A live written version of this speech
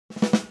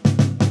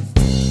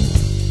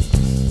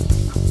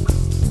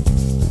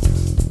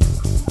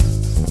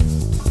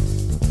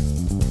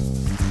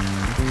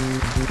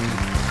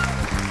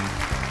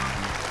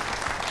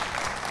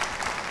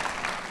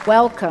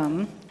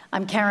Welcome.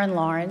 I'm Karen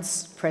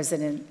Lawrence,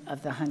 president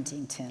of the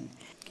Huntington.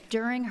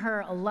 During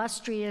her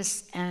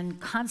illustrious and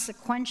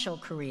consequential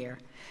career,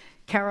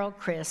 Carol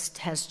Christ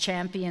has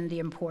championed the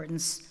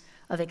importance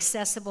of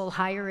accessible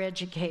higher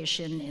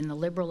education in the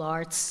liberal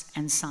arts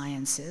and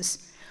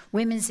sciences,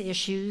 women's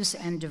issues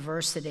and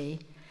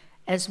diversity,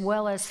 as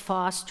well as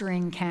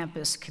fostering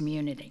campus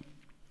community.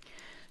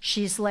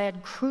 She's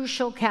led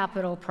crucial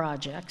capital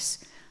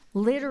projects,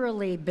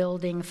 literally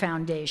building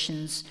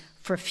foundations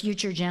for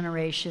future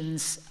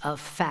generations of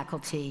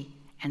faculty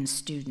and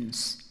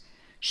students.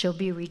 She'll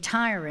be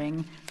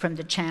retiring from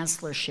the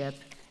chancellorship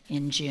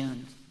in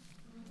June.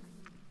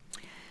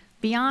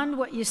 Beyond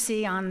what you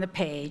see on the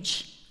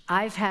page,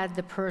 I've had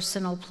the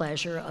personal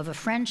pleasure of a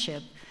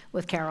friendship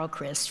with Carol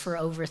Christ for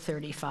over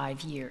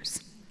 35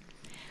 years.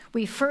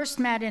 We first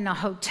met in a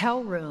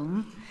hotel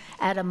room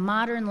at a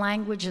Modern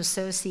Language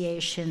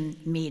Association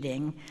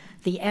meeting.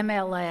 The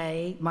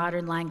MLA,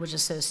 Modern Language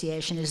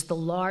Association, is the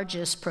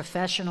largest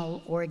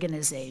professional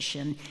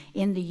organization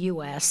in the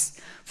US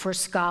for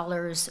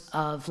scholars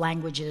of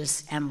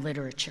languages and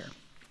literature.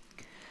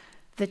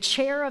 The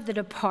chair of the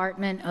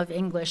Department of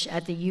English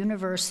at the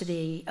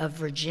University of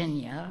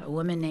Virginia, a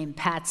woman named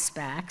Pat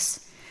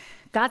Spax,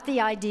 got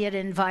the idea to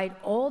invite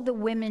all the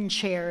women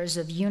chairs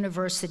of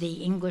university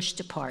English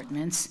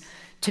departments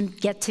to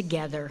get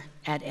together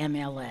at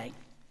MLA.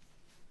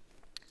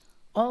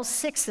 All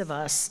 6 of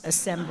us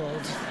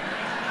assembled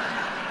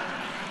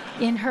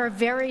in her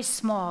very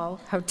small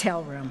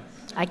hotel room.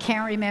 I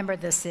can't remember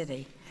the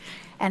city.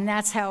 And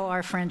that's how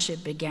our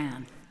friendship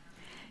began.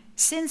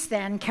 Since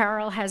then,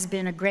 Carol has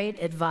been a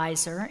great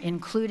advisor,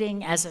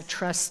 including as a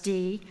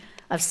trustee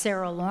of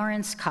Sarah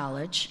Lawrence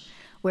College,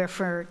 where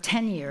for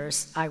 10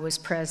 years I was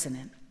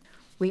president.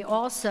 We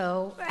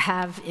also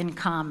have in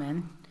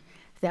common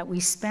that we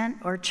spent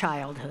our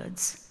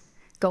childhoods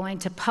going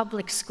to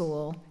public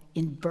school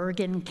in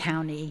Bergen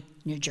County,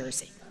 New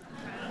Jersey.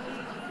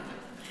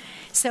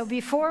 So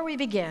before we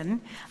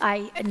begin,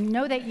 I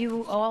know that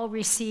you all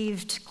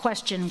received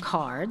question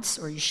cards,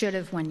 or you should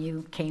have when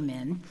you came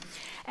in.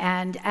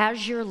 And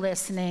as you're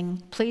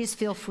listening, please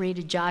feel free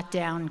to jot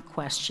down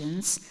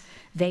questions.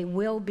 They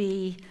will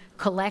be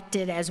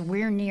collected as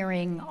we're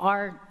nearing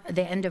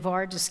the end of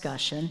our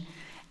discussion.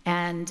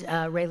 And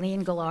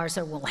Raylene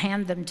Galarza will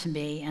hand them to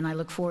me, and I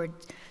look forward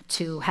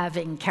to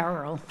having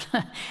Carol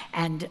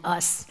and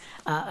us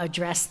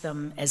address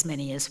them as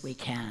many as we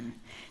can.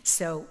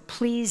 So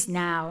please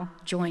now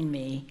join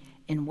me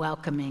in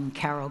welcoming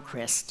Carol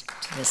Christ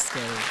to the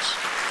stage.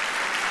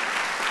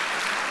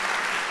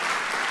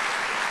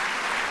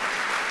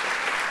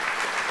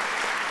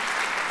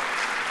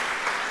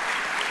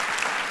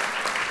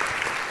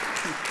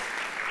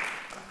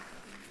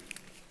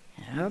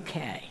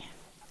 Okay.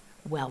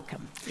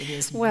 Welcome. It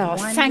is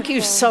wonderful. Thank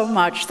you so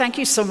much. Thank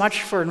you so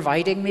much for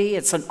inviting me.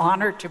 It's an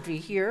honor to be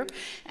here,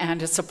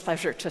 and it's a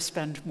pleasure to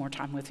spend more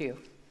time with you.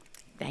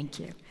 Thank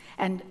you.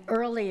 And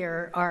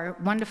earlier, our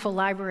wonderful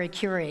library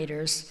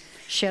curators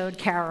showed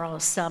Carol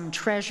some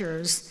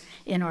treasures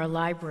in our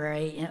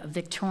library,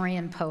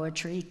 Victorian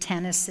poetry,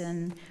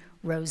 Tennyson,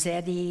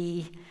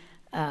 Rossetti,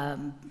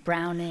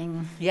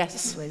 Browning.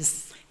 Yes.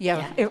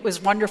 It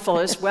was wonderful,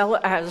 as well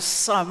as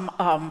some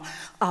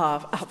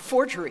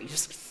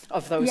forgeries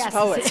of those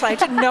poets. I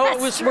didn't know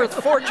it was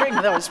worth forging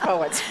those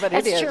poets, but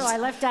it is. That's true. I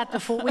left out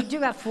we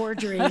do have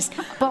forgeries,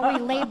 but we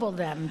label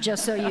them,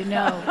 just so you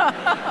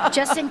know.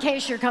 Just in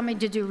case you're coming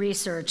to do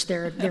research,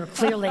 they're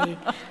clearly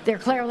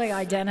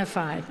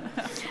identified.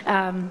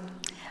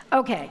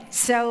 Okay,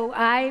 so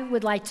I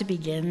would like to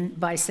begin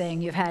by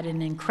saying you've had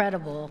an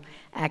incredible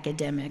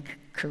academic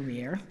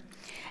career.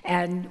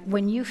 And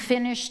when you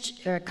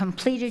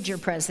completed your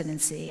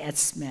presidency at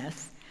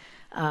Smith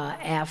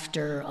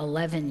after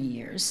 11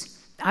 years,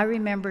 I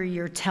remember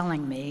you're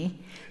telling me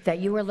that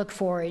you were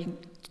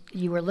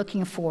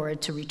looking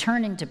forward to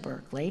returning to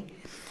Berkeley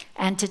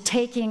and to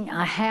taking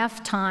a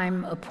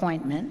half-time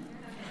appointment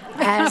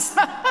as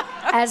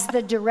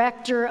the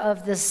director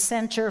of the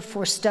Center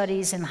for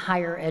Studies in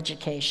Higher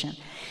Education.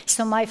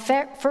 So my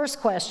first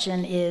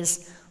question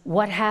is,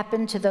 what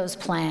happened to those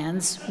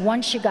plans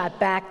once you got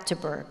back to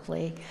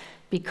Berkeley?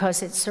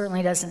 Because it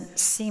certainly doesn't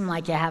seem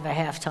like you have a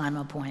half-time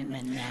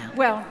appointment now.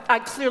 Well, I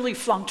clearly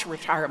flunked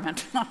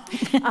retirement.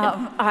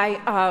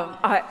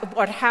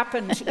 What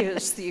happened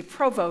is the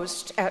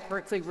provost at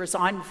Berkeley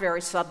resigned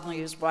very suddenly.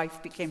 His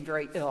wife became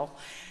very ill,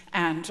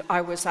 and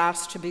I was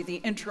asked to be the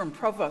interim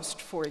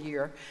provost for a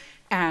year.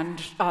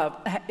 And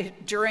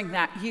during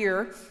that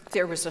year,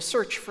 there was a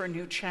search for a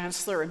new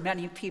chancellor, and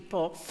many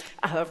people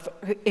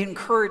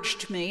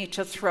encouraged me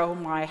to throw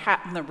my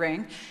hat in the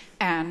ring.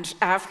 And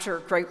after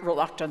great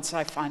reluctance,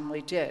 I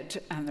finally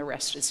did, and the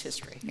rest is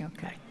history.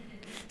 Okay.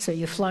 So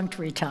you flunked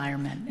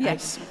retirement.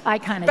 Yes. I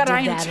kind of did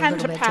that a little bit. But I intend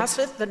to pass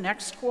it the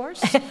next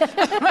course.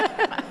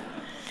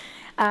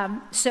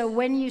 So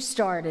when you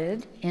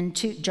started in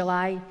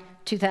July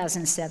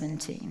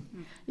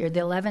 2017, you're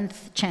the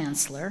 11th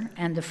chancellor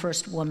and the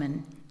first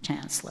woman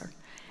chancellor.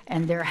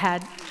 And there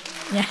had...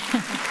 Thank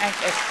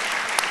you.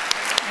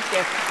 Thank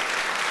you.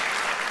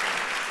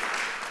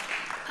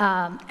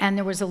 And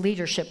there was a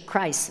leadership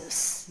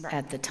crisis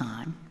at the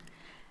time,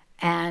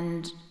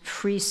 and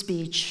free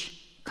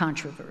speech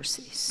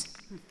controversies.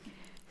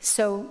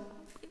 So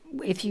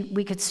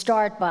we could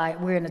start by,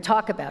 we're going to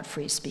talk about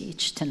free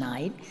speech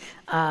tonight,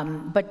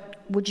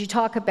 but would you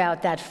talk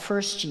about that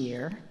first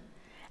year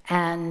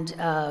and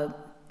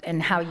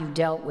how you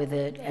dealt with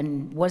it,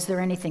 and was there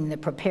anything that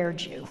prepared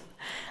you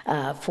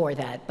for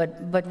that,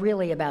 but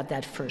really about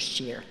that first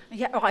year?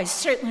 Yeah, I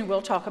certainly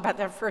will talk about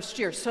that first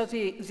year. So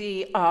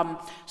the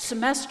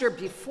semester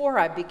before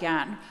I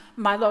began,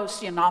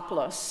 Milos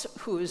Yiannopoulos,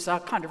 who's a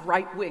kind of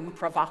right-wing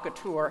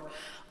provocateur,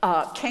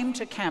 came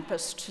to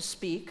campus to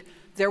speak.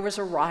 There was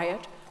a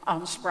riot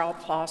on Sproul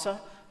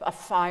Plaza, a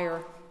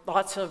fire,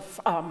 lots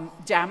of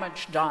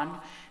damage done,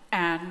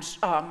 and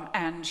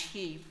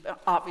he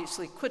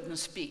obviously couldn't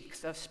speak.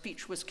 The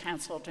speech was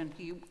canceled, and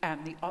he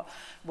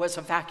was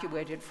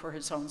evacuated for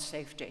his own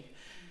safety.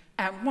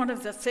 And one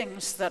of the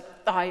things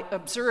that I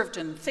observed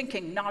in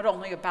thinking not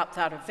only about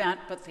that event,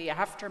 but the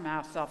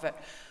aftermath of it,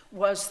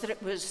 was that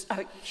it was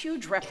a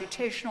huge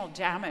reputational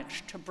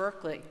damage to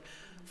Berkeley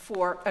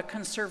for a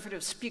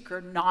conservative speaker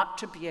not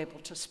to be able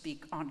to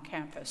speak on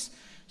campus.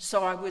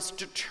 So I was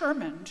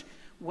determined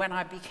when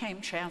I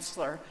became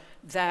chancellor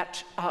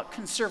that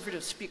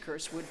conservative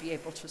speakers would be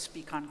able to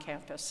speak on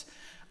campus.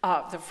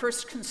 The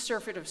first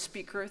conservative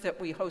speaker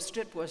that we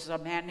hosted was a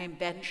man named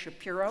Ben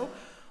Shapiro.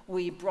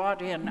 We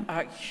brought in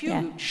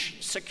huge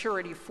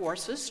security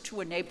forces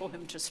to enable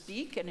him to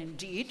speak, and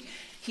indeed,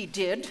 he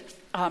did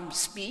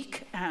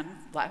speak and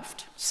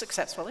left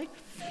successfully.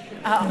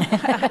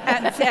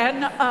 And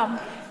then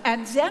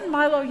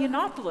Milo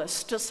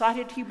Yiannopoulos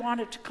decided he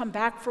wanted to come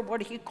back for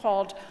what he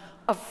called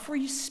a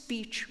free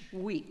speech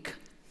week,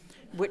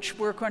 which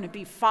were going to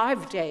be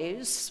 5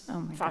 days.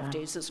 Oh my 5 God.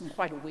 days isn't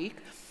quite a week,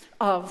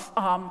 of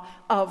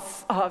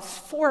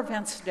 4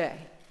 events a day.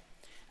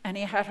 And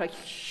he had a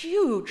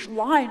huge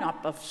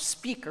lineup of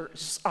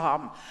speakers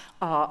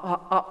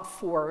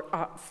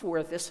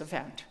for this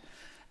event.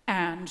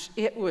 And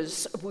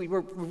we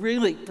were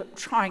really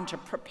trying to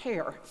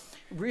prepare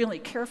really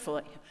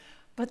carefully.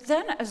 But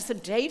then as the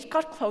days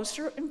got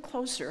closer and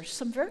closer,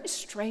 some very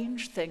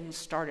strange things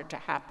started to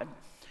happen.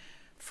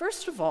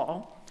 First of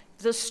all,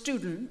 the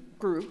student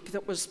group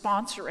that was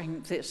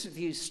sponsoring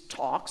these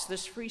talks,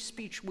 this Free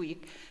Speech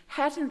Week,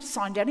 hadn't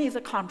signed any of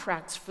the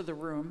contracts for the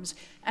rooms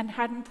and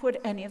hadn't put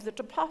any of the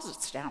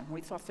deposits down. We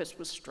thought this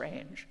was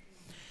strange.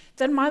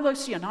 Then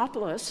Milos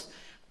Yiannopoulos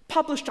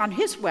published on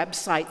his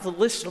website the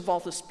list of all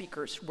the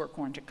speakers who were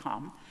going to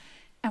come,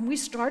 and we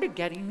started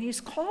getting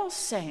these calls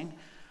saying,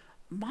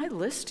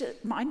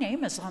 my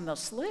name is on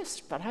this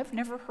list, but I've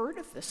never heard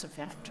of this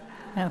event.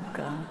 Oh,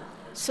 God.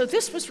 So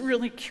this was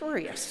really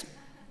curious.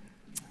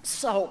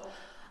 So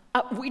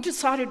we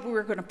decided we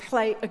were going to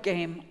play a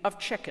game of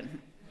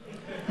chicken.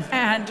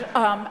 And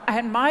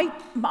my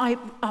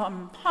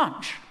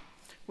hunch,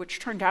 which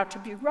turned out to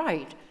be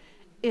right,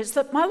 is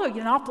that Milo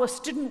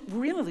Yiannopoulos didn't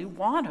really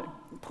want to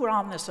put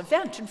on this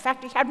event. In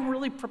fact, he hadn't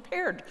really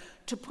prepared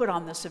to put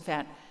on this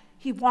event.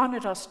 He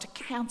wanted us to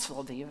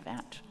cancel the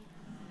event.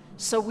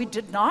 So we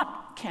did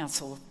not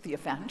cancel the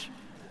event.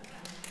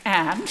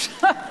 And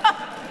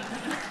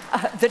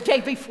the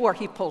day before,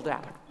 he pulled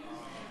out.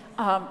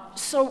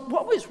 So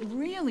what was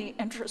really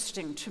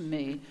interesting to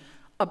me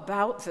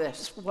about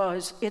this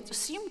was it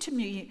seemed to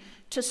me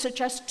to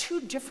suggest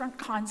 2 different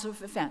kinds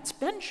of events.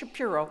 Ben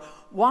Shapiro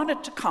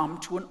wanted to come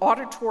to an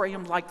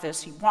auditorium like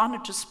this. He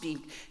wanted to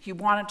speak. He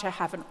wanted to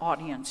have an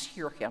audience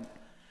hear him.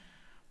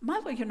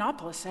 Milo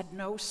Yiannopoulos had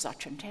no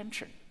such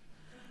intention.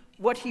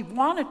 What he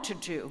wanted to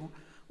do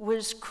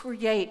was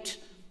create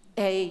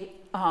a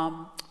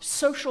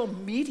social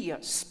media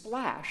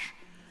splash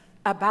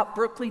about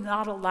Berkeley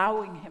not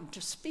allowing him to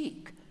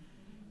speak.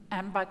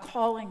 And by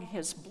calling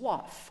his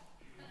bluff,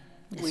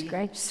 we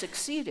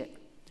succeeded.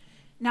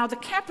 Now, the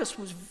campus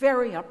was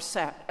very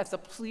upset at the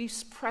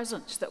police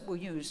presence that we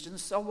used, and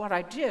so what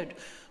I did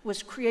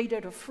was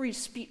created a free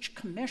speech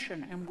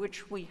commission in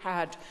which we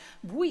had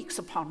weeks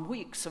upon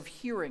weeks of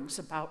hearings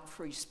about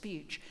free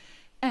speech,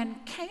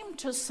 and came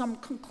to some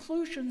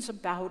conclusions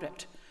about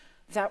it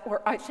that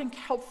were, I think,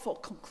 helpful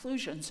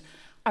conclusions.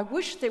 I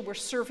wish they were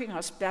serving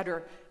us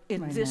better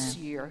in this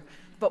year,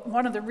 but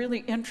one of the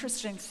really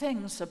interesting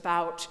things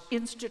about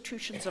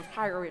institutions of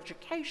higher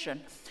education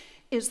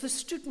is the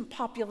student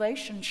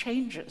population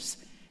changes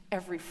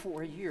every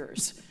 4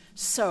 years.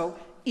 So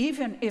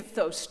even if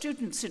those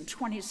students in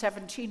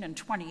 2017 and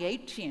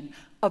 2018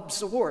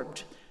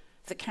 absorbed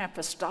the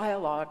campus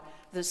dialogue,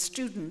 the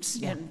students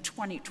in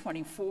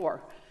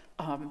 2024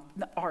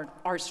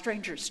 are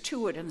strangers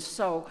to it, and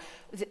so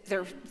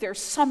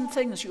there's some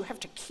things you have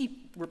to keep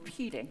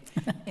repeating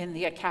in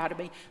the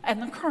academy.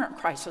 And the current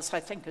crisis, I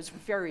think, is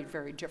very,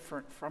 very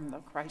different from the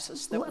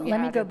crisis that we had.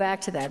 Let me go back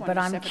to that, but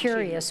I'm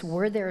curious,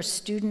 were there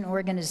student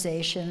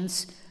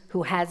organizations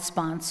who had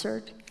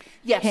sponsored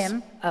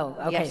him? Oh,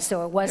 okay, yes,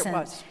 so it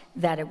wasn't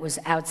that it was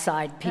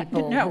outside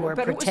people who were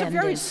but pretending. It was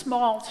a very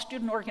small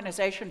student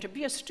organization. To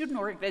be a student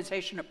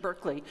organization at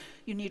Berkeley,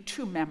 you need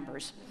 2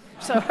 members.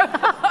 So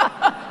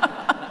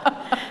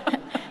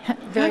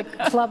very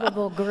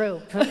clubbable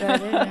group.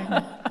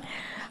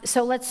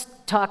 So let's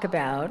talk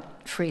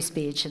about free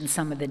speech and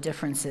some of the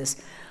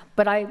differences.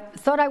 But I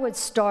thought I would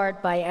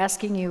start by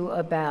asking you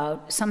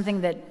about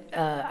something that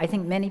I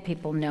think many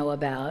people know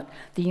about,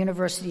 the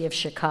University of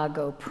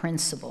Chicago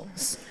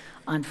principles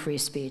on free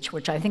speech,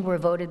 which I think were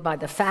voted by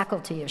the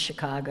faculty of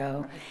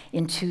Chicago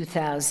in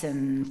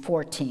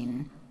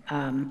 2014.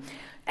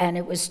 And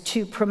it was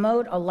to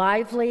promote a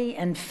lively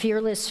and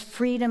fearless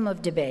freedom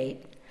of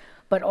debate,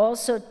 but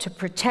also to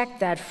protect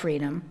that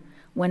freedom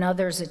when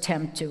others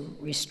attempt to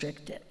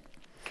restrict it.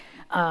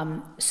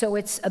 So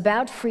it's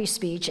about free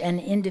speech and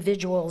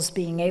individuals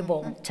being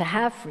able to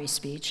have free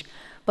speech,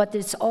 but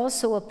it's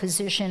also a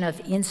position of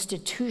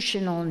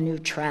institutional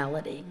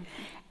neutrality.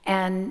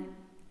 And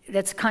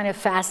that's kind of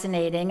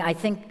fascinating. I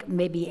think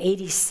maybe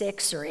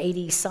 86 or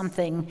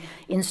 80-something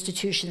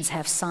institutions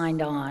have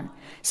signed on.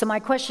 So my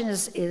question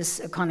is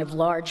a kind of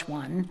large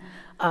one.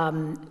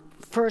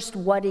 First,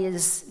 what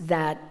is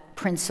that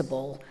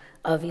principle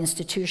of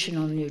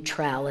institutional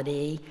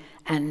neutrality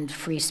and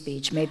free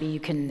speech? Maybe you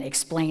can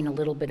explain a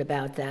little bit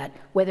about that,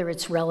 whether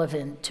it's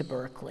relevant to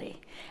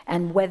Berkeley,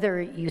 and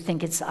whether you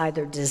think it's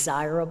either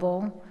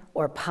desirable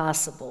or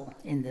possible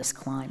in this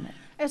climate.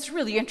 It's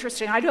really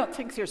interesting. I don't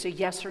think there's a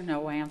yes or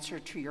no answer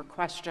to your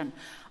question.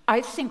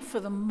 I think for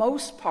the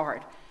most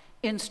part,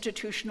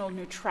 institutional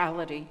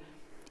neutrality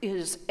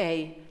is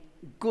a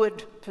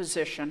good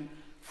position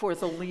for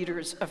the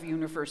leaders of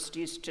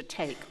universities to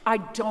take. I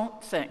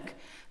don't think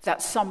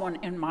that someone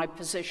in my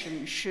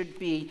position should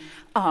be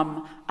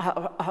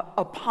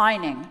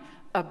opining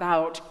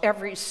about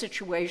every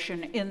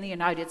situation in the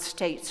United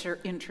States or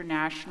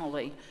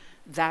internationally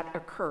that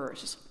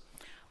occurs.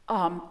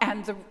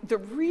 And the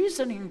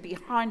reasoning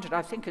behind it,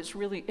 I think, is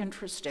really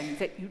interesting,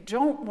 that you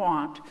don't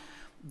want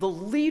the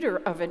leader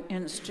of an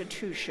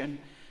institution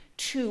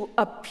to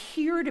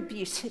appear to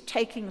be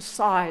taking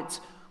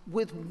sides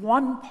with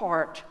one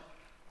part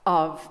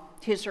of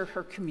his or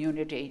her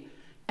community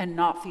and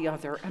not the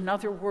other. In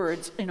other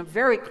words, in a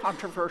very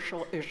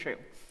controversial issue,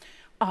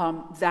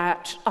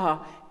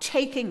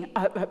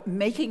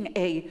 making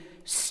a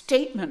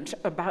statement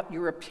about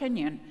your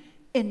opinion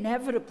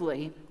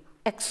inevitably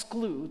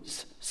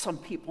excludes some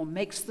people,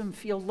 makes them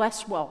feel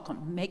less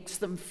welcome, makes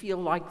them feel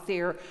like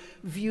their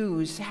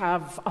views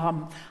have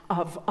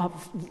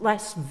of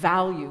less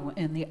value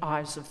in the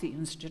eyes of the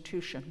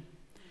institution.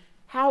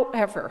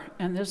 However,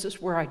 and this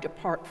is where I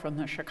depart from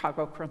the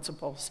Chicago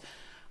principles,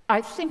 I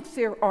think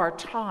there are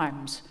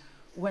times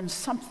when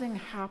something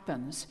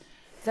happens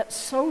that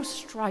so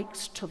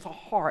strikes to the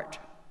heart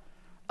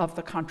of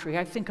the country.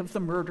 I think of the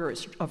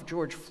murders of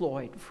George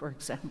Floyd, for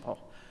example,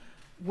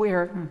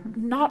 where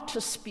not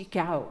to speak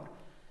out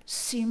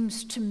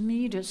seems to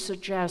me to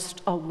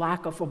suggest a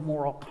lack of a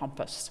moral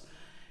compass.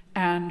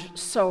 And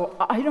so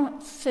I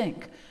don't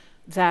think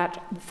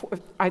that,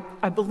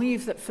 I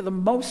believe that for the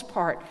most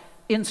part,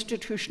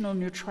 institutional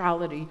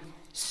neutrality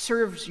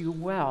serves you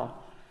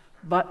well,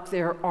 but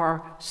there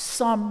are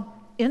some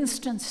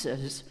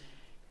instances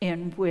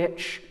in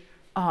which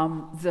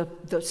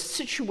the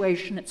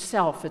situation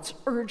itself, its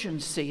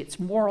urgency, its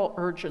moral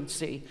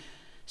urgency,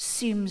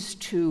 seems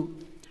to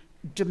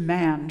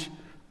demand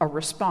a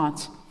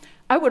response.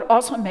 I would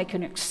also make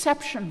an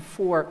exception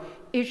for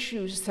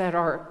issues that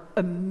are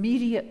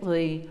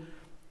immediately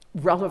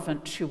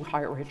relevant to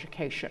higher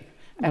education,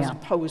 as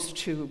opposed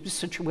to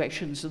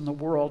situations in the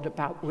world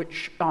about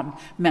which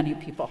many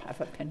people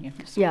have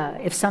opinions. Yeah,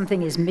 if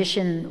something is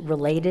mission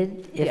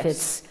related, if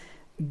it's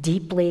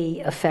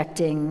deeply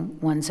affecting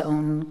one's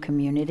own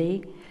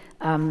community.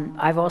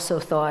 I've also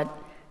thought,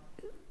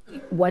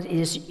 what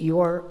is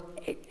your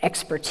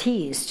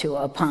expertise to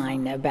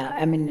opine about?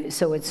 I mean,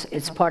 so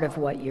it's part of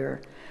what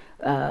you're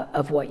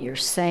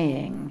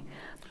saying.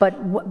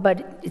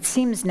 But it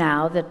seems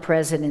now that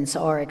presidents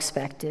are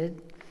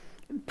expected,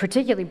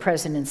 particularly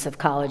presidents of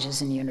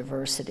colleges and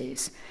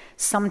universities,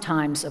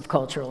 sometimes of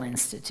cultural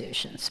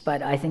institutions,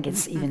 but I think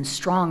it's even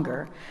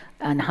stronger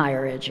on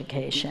higher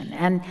education.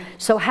 And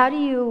so how do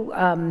you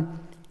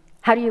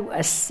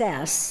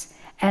assess,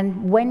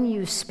 and when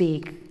you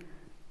speak,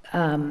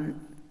 for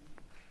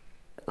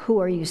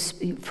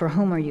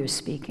whom are you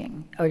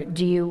speaking? Or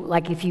do you,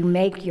 like, if you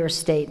make your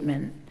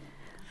statement,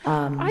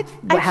 I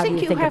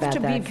think you have to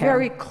be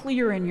very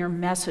clear in your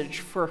message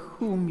for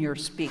whom you're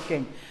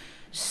speaking.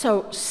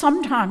 So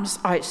sometimes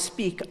I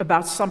speak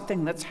about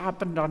something that's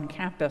happened on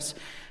campus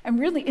and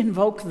really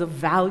invoke the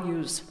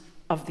values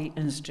of the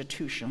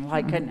institution,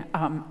 like an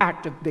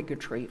act of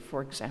bigotry,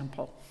 for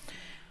example.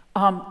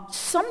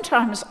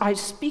 Sometimes I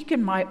speak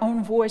in my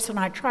own voice, and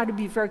I try to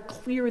be very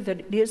clear that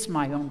it is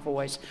my own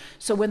voice.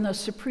 So when the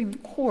Supreme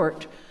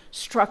Court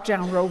struck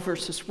down Roe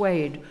versus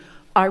Wade,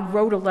 I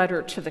wrote a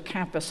letter to the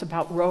campus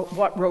about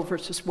what Roe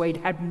versus Wade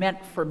had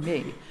meant for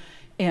me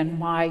in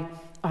my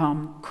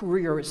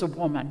career as a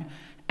woman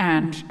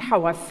and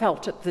how I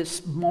felt at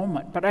this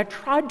moment. But I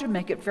tried to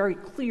make it very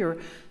clear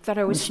that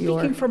I was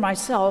speaking for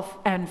myself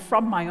and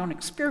from my own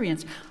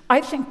experience.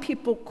 I think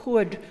people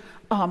could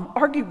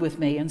argue with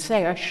me and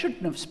say I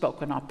shouldn't have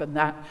spoken up in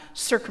that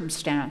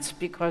circumstance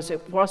because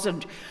it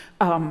wasn't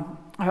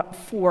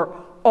for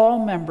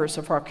all members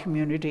of our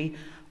community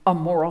a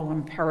moral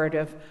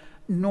imperative,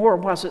 nor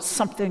was it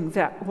something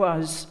that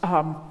was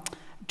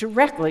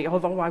directly,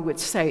 although I would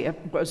say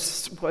it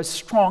was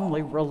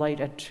strongly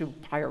related to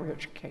higher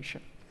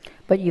education.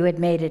 But you had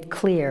made it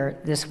clear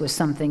this was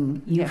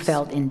something you Yes.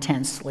 felt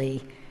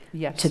intensely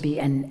Yes. to be,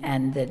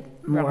 and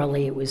that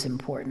morally it was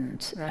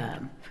important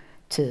Right.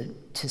 to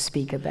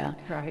speak about.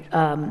 Right.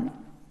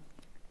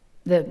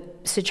 The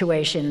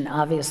situation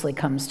obviously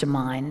comes to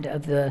mind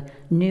of the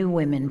new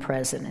women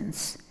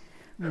presidents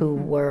who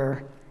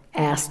were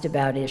asked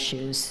about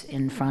issues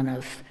in front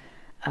of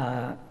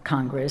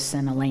Congress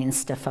and Elaine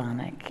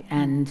Stefanik.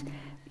 And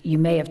you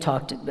may have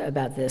talked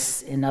about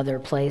this in other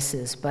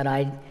places, but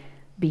I'd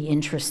be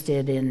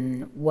interested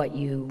in what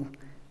you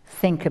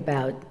think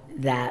about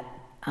that.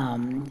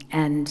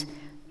 And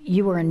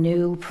you were a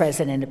new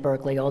president at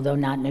Berkeley, although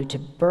not new to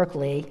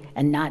Berkeley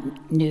and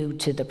not new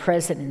to the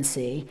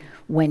presidency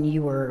when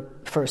you were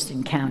first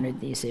encountered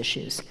these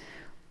issues.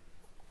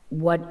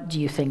 What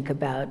do you think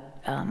about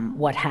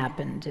what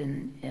happened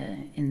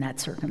in that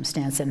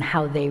circumstance and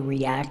how they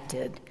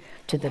reacted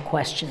to the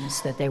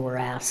questions that they were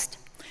asked?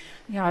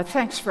 Yeah,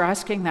 thanks for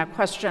asking that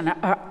question.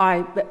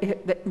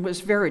 It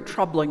was very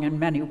troubling in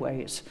many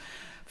ways.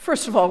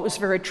 First of all, it was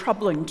very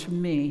troubling to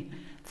me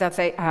that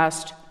they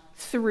asked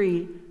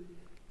 3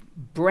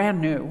 brand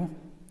new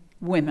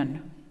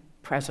women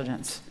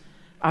presidents.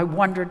 I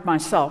wondered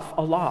myself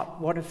a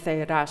lot, what if they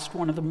had asked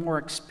one of the more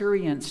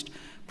experienced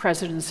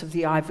presidents of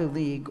the Ivy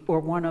League or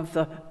one of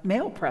the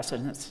male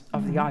presidents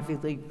of the Ivy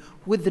League?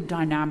 Would the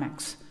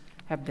dynamics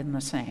have been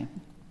the same?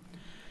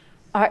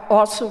 I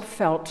also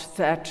felt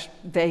that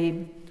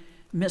they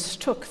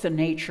mistook the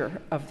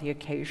nature of the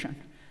occasion,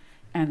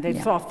 and they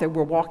thought they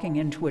were walking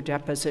into a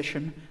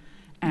deposition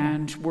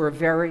and were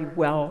very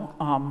well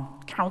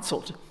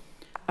counseled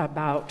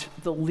about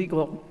the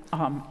legal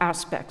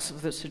aspects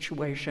of the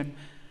situation,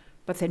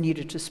 but they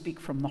needed to speak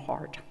from the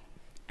heart.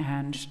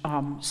 And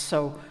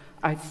so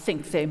I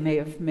think they may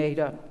have made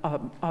a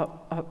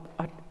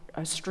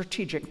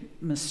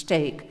strategic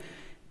mistake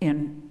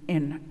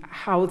in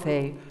how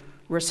they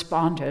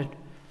responded.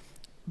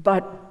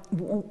 But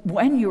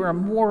when you're a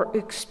more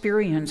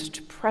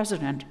experienced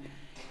president,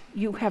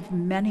 you have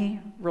many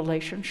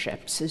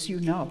relationships, as you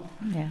know.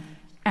 Yeah.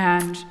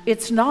 And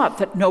it's not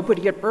that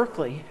nobody at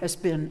Berkeley has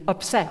been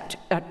upset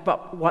at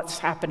what's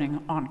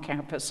happening on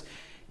campus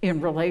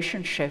in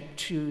relationship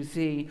to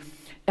the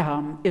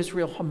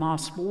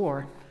Israel-Hamas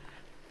war,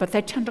 but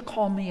they tend to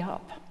call me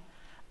up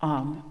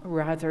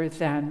rather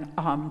than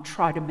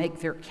try to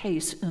make their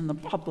case in the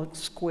public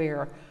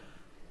square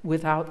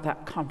without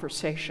that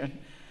conversation.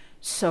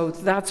 So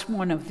that's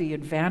one of the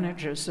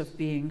advantages of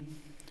being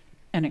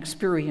an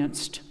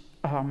experienced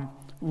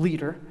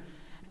leader.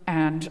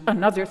 And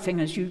another thing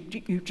is you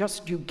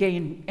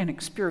gain an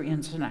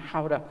experience in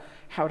how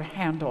to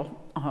handle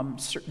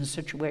certain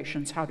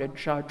situations, how to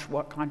judge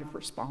what kind of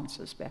response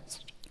is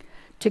best.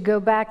 To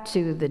go back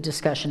to the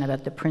discussion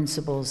about the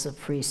principles of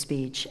free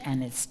speech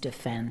and its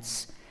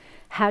defense,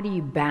 how do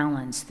you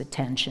balance the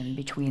tension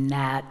between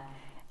that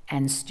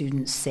and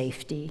student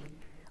safety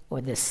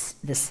or the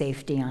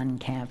safety on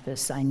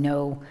campus? I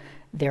know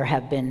there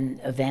have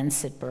been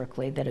events at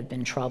Berkeley that have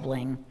been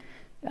troubling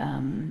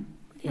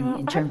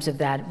in terms of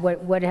that.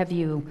 What have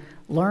you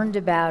learned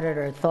about it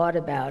or thought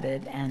about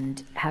it,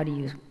 and how do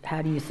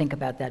you think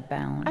about that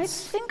balance? I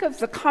think of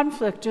the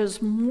conflict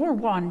as more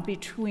one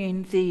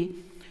between the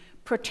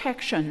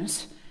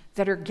protections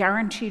that are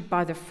guaranteed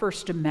by the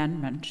First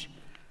Amendment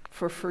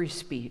for free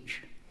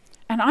speech.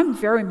 And I'm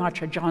very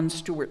much a John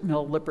Stuart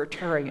Mill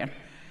libertarian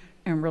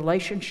in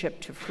relationship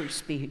to free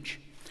speech,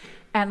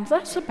 and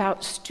less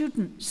about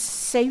student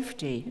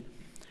safety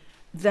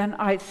than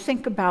I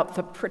think about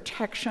the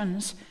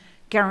protections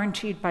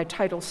guaranteed by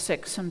Title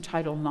VI and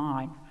Title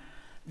IX,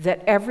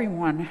 that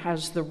everyone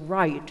has the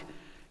right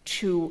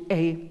to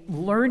a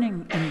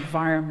learning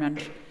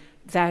environment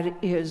that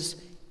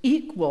is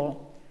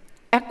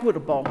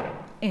equitable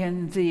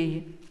in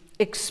the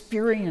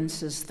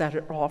experiences that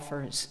it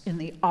offers, in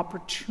the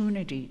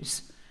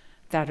opportunities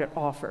that it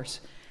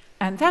offers.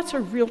 And that's a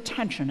real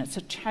tension. It's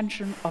a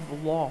tension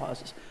of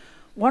laws.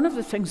 One of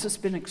the things that's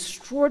been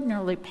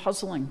extraordinarily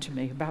puzzling to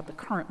me about the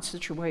current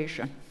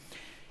situation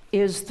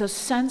is the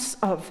sense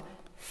of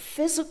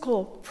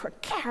physical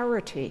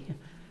precarity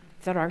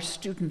that our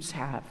students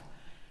have.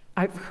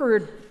 I've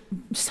heard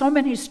so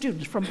many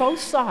students from both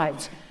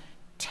sides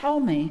tell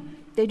me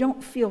they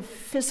don't feel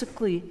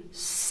physically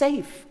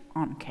safe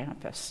on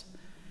campus.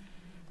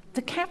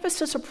 The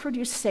campus is a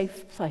pretty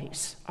safe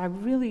place. I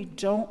really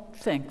don't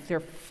think they're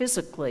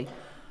physically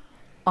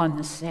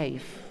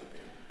unsafe.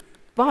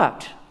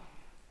 But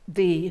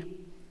the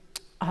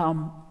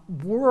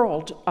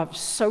world of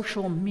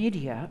social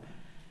media,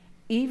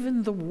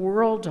 even the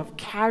world of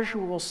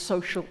casual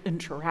social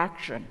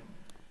interaction,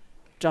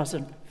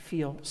 doesn't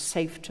feel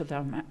safe to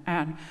them.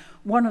 And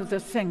one of the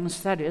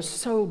things that is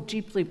so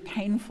deeply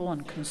painful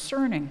and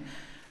concerning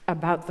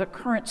about the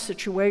current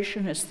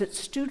situation is that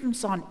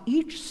students on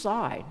each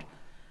side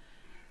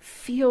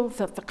feel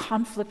that the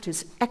conflict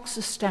is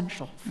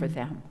existential for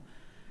them,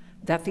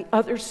 that the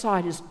other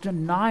side is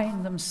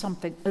denying them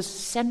something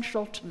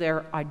essential to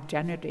their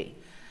identity.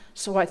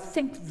 So I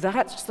think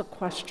that's the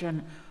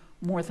question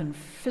more than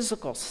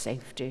physical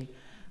safety.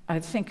 I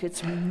think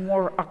it's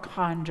more a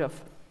kind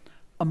of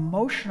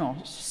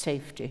emotional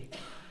safety.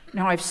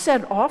 Now, I've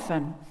said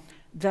often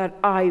that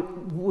I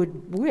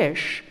would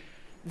wish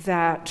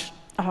that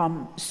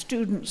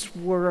students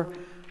were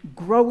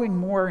growing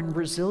more in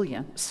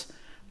resilience.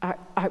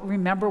 I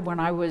remember when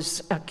I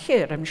was a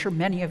kid, I'm sure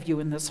many of you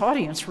in this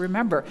audience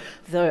remember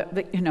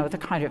the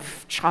kind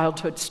of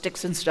childhood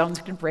sticks and stones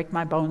can break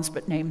my bones,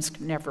 but names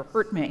can never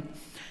hurt me.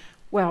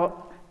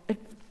 Well,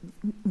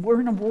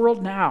 we're in a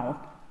world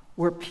now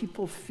where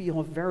people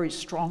feel very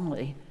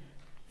strongly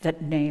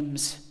that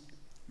names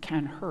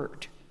can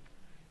hurt.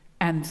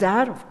 And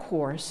that, of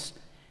course,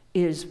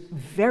 is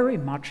very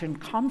much in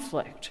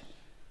conflict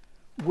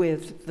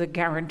with the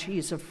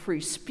guarantees of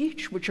free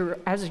speech, which are,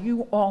 as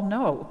you all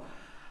know,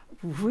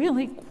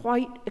 really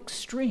quite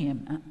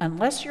extreme.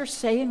 Unless you're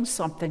saying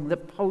something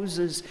that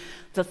poses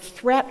the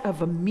threat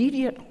of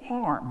immediate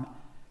harm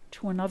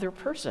to another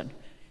person,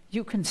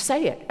 you can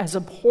say it as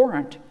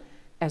abhorrent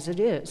as it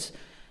is.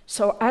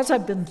 So as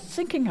I've been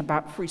thinking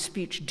about free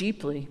speech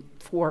deeply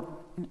for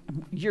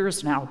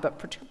years now, but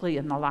particularly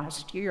in the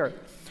last year,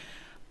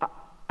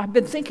 I've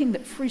been thinking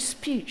that free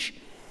speech,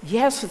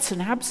 yes, it's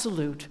an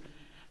absolute,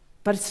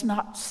 but it's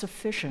not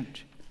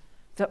sufficient.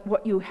 That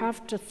what you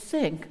have to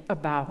think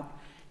about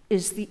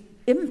is the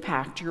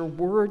impact your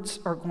words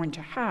are going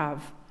to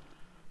have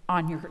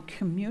on your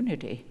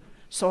community.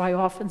 So I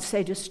often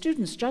say to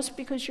students, just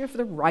because you have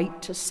the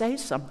right to say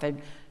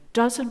something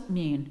doesn't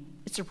mean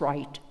it's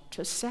right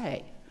to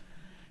say.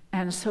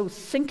 And so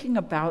thinking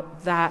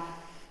about that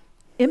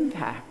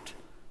impact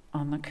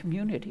on the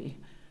community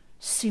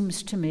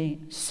seems to me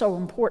so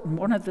important.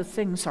 One of the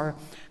things our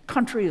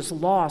country has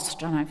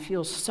lost, and I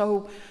feel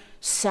so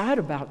sad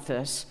about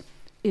this,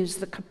 is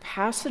the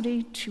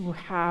capacity to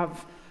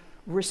have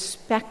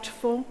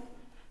respectful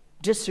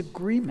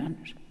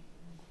disagreement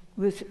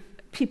with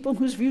people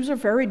whose views are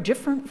very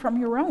different from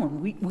your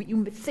own, what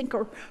you think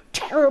are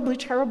terribly,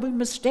 terribly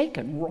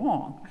mistaken,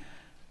 wrong.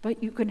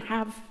 But you can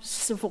have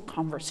civil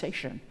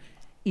conversation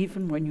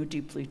even when you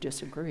deeply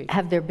disagree.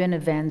 Have there been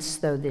events,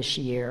 though, this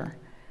year?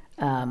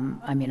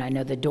 I mean, I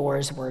know the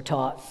doors were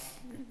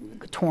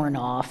torn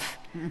off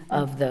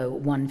of the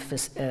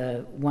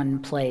one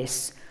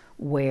place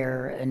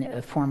where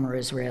a former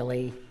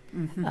Israeli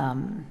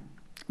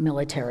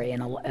military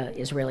and an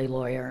Israeli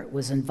lawyer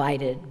was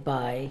invited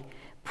by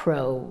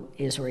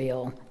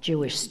pro-Israel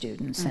Jewish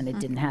students, and it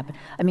didn't happen.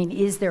 I mean,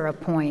 is there a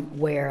point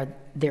where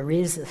there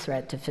is a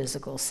threat to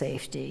physical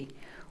safety,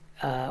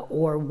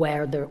 or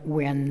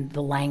when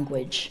the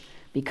language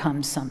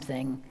becomes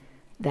something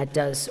that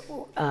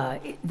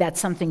that's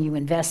something you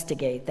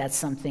investigate, that's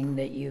something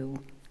that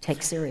you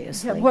take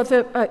seriously? Yeah, well,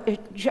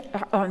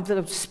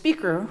 the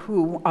speaker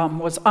who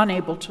was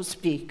unable to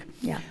speak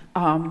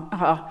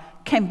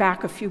came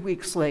back a few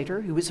weeks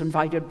later. He was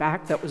invited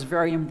back. That was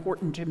very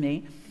important to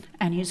me.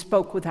 And he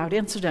spoke without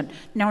incident.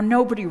 Now,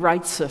 nobody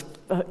writes a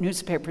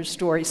newspaper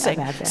story saying,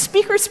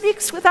 speaker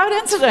speaks without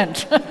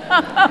incident.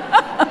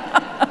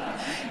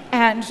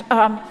 And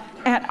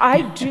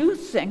I do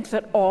think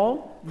that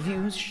all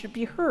views should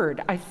be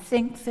heard. I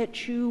think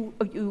that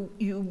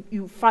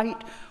you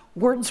fight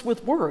words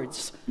with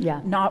words,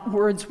 not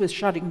words with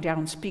shutting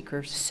down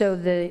speakers. So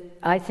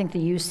I think the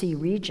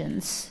UC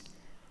Regents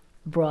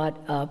brought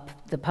up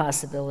the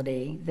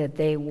possibility that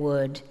they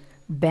would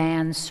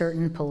ban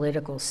certain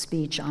political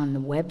speech on the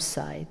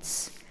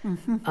websites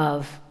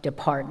of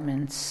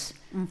departments,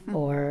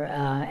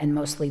 and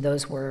mostly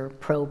those were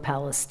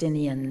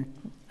pro-Palestinian,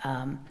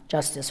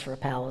 Justice for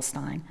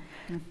Palestine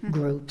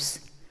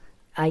groups.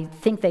 I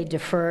think they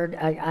deferred.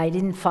 I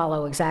didn't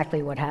follow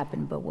exactly what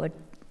happened, but what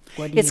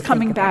do you think? It's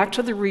coming back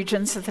to the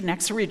Regents at the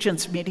next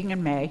Regents meeting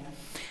in May.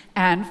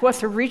 And what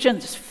the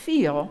Regents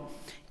feel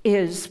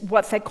is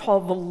what they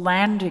call the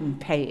landing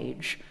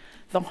page,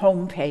 the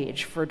home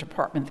page for a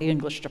department, the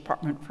English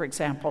department, for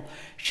example,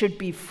 should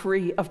be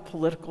free of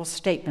political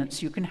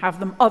statements. You can have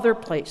them other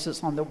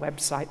places on the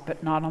website,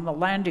 but not on the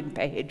landing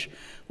page,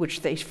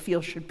 which they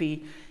feel should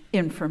be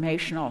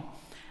informational.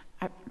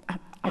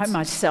 I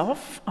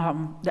myself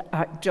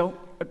I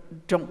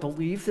don't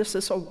believe this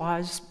is a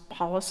wise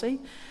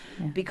policy,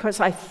 because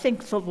I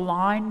think the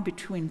line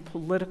between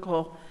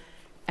political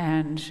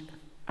and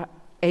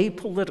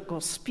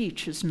apolitical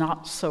speech is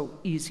not so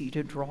easy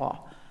to draw.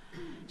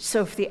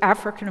 So if the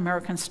African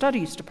American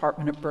Studies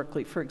Department at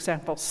Berkeley, for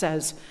example,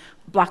 says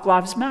Black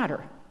Lives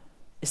Matter,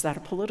 is that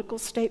a political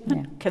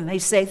statement? Yeah. Can they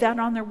say that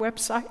on their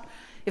website?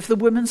 If the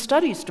Women's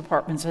Studies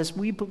Department says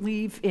we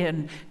believe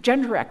in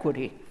gender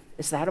equity,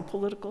 is that a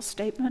political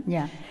statement?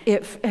 Yeah.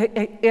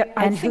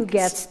 And who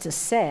gets to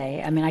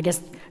say? I mean, I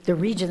guess the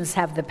regents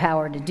have the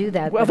power to do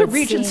that. Well, the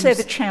regents say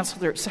the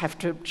chancellors have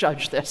to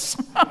judge this.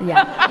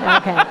 Yeah,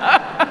 okay.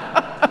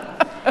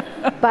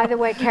 By the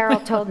way, Carol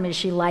told me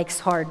she likes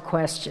hard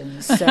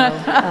questions,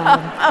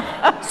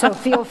 so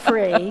feel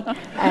free,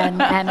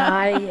 and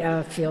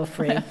I feel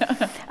free.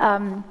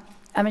 I'm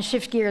going to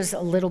shift gears a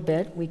little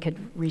bit. We could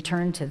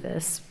return to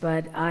this,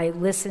 but I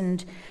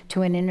listened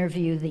to an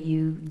interview that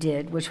you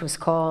did, which was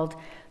called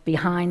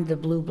Behind the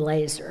Blue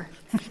Blazer.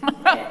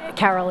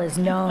 Carol is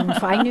known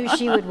for, I knew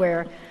she would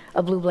wear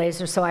a blue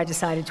blazer, so I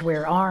decided to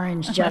wear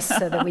orange just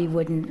so that we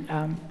wouldn't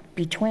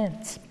be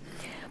twins.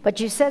 But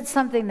you said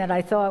something that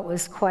I thought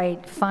was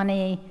quite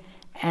funny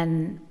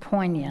and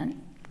poignant.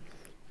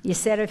 You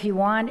said, if you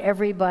want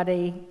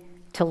everybody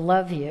to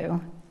love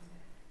you,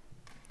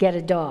 get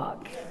a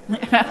dog.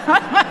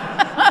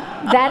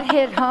 That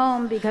hit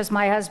home because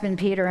my husband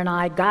Peter and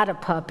I got a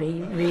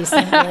puppy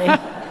recently.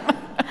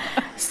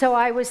 So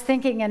I was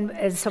thinking,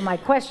 and so my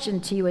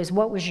question to you is,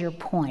 what was your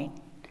point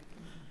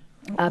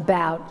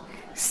about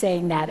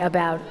saying that,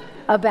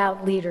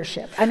 about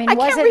leadership? I mean, I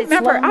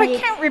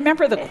can't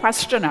remember the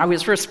question I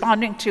was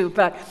responding to,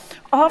 but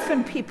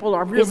often people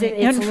are really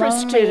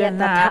interested in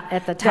that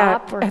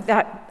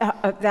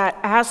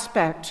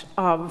aspect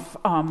of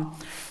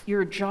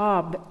your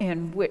job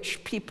in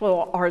which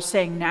people are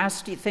saying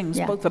nasty things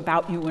both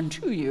about you and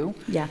to you,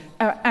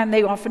 and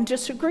they often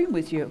disagree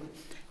with you.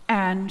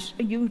 And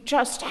you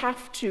just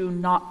have to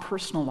not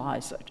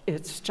personalize it.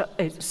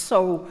 It's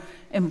so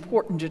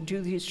important to do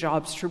these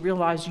jobs to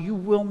realize you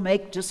will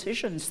make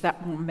decisions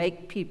that will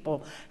make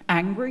people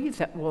angry,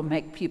 that will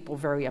make people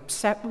very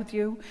upset with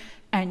you,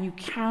 and you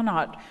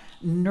cannot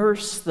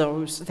nurse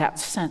that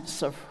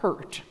sense of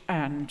hurt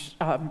and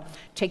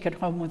take it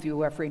home with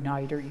you every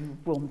night, or you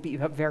will be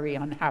a very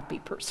unhappy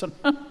person.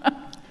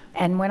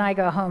 And when I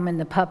go home and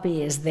the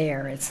puppy is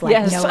there, it's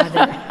like no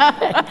other.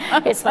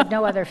 It's like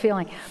no other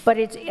feeling. But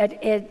it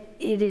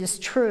is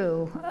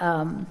true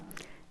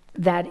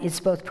that it's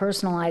both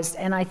personalized,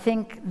 and I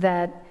think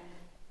that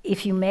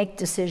if you make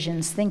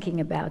decisions thinking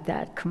about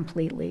that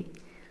completely,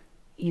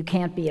 you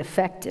can't be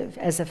effective.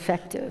 That's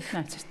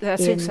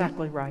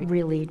exactly right.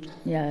 Really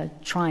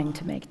trying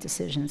to make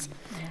decisions.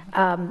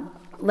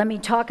 Let me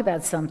talk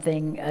about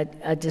something,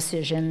 a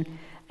decision,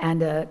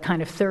 and a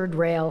kind of third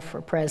rail for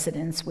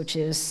presidents, which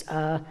is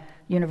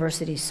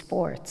university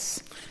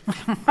sports.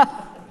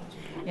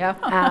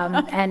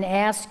 And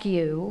ask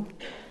you,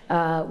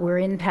 we're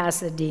in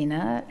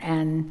Pasadena,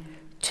 and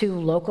 2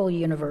 local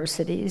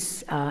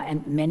universities,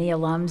 and many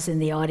alums in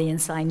the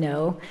audience I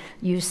know,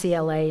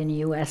 UCLA and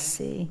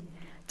USC,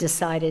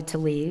 decided to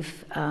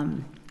leave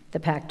the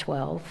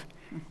Pac-12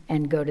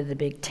 and go to the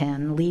Big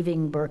Ten,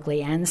 leaving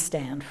Berkeley and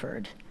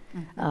Stanford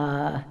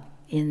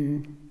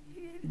in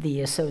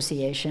the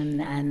association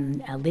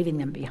and leaving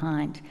them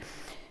behind.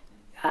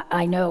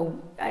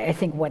 I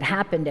think what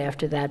happened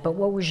after that, but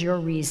what was your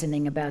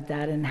reasoning about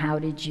that, and how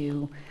did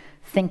you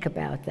think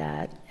about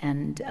that,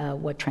 and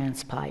what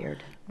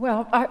transpired?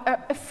 Well,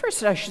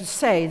 first I should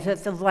say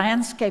that the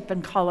landscape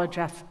in college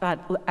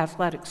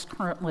athletics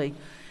currently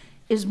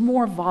is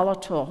more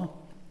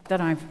volatile than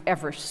I've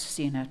ever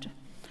seen it.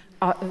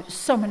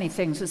 So many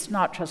things. It's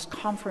not just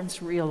conference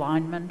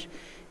realignment.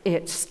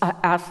 It's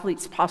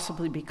athletes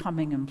possibly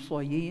becoming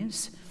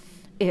employees.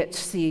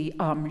 It's the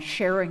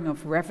sharing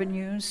of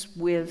revenues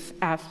with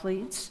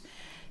athletes.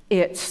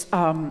 It's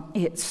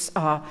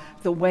the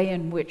way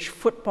in which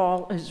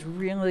football is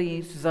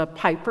really the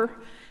piper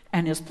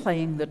and is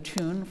playing the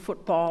tune,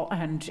 football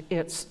and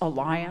its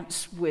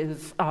alliance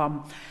with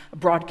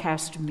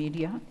broadcast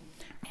media.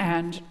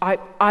 And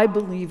I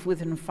believe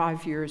within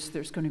 5 years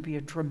there's going to be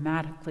a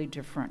dramatically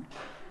different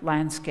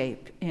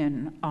landscape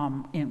in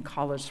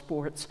college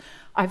sports.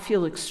 I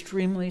feel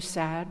extremely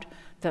sad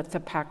that the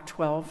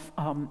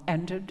Pac-12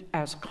 ended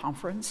as a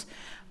conference.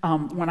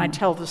 When I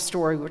tell the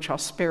story, which I'll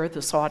spare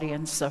this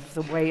audience, of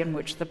the way in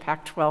which the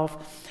Pac-12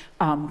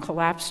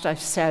 collapsed, I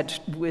said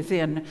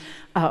within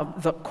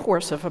the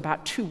course of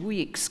about 2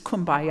 weeks,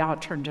 Kumbaya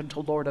turned into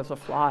Lord of the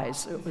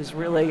Flies. It was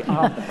really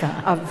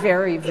a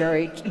very,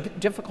 very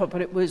difficult,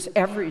 but it was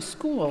every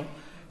school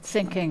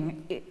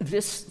thinking,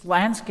 this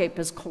landscape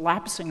is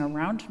collapsing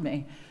around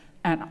me,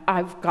 and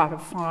I've got to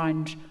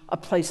find a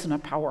place in a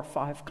Power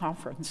 5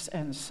 conference.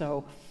 And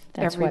so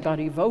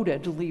everybody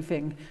voted,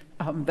 leaving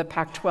the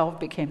Pac-12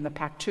 became the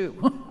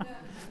Pac-2.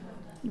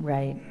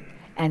 Right.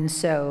 And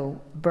so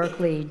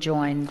Berkeley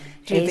joined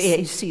the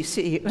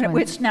ACC.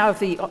 It's now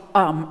the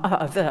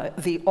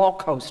All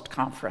Coast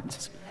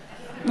Conference.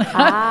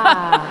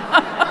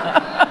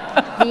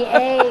 The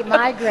A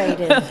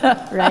migrated,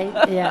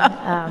 right?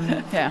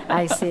 Yeah.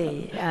 I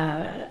see.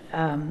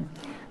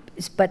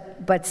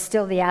 But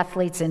still, the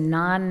athletes in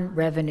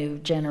non-revenue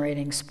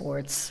generating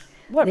sports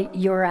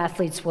Your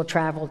athletes will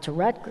travel to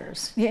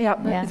Rutgers. Yeah.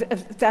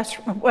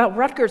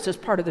 Rutgers is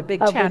part of the Big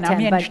Ten.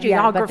 Big Ten,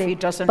 geography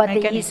doesn't make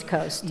any... But the East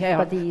Coast. Yeah,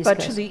 but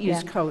to the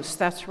East Coast,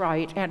 that's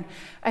right. And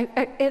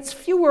it's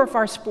fewer of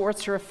our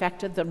sports are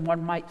affected than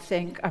one might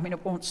think. I mean,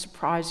 it won't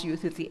surprise you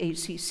that the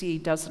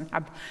ACC doesn't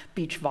have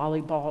beach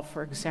volleyball,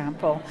 for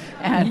example,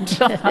 and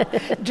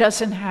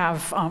doesn't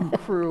have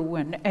crew.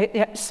 And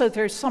so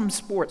there's some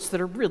sports that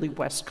are really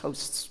West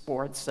Coast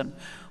sports and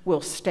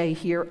will stay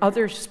here.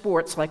 Other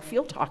sports like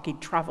field hockey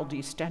traveled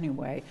east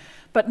anyway.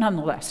 But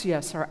nonetheless,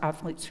 yes, our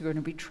athletes are going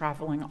to be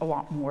traveling a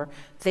lot more.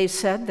 They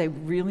said they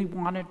really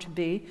wanted to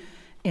be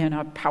in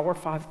a Power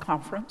 5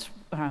 conference.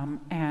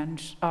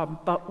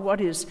 But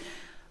what is,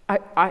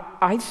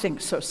 I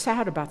think, so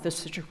sad about this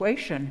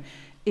situation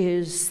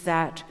is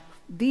that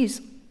these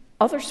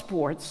other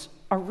sports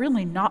are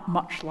really not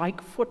much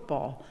like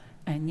football,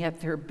 and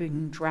yet they're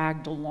being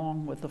dragged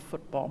along with the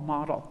football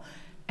model.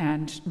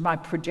 And my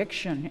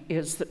prediction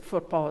is that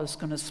football is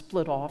going to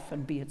split off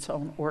and be its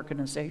own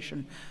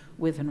organization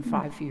within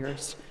 5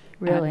 years.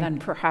 Really? And then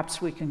perhaps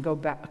we can go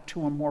back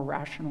to a more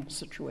rational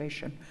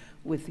situation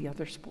with the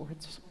other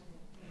sports.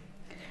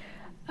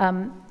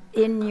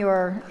 In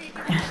your...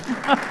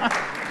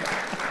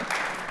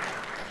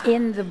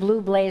 in the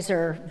Blue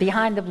Blazer,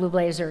 behind the Blue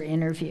Blazer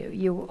interview,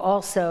 you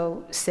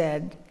also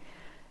said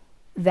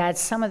that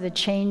some of the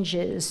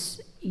changes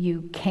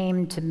you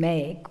came to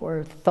make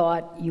or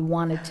thought you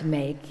wanted to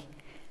make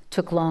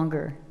took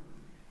longer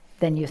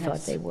than you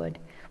thought they would.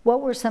 What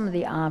were some of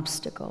the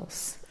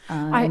obstacles?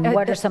 And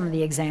what are some of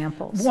the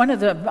examples? One of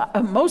the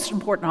most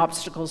important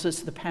obstacles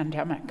is the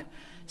pandemic.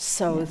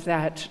 So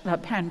that the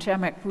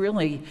pandemic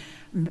really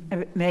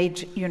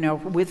made,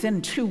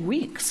 within 2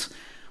 weeks,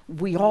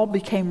 we all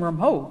became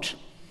remote.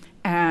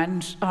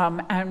 And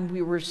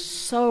we were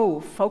so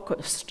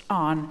focused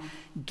on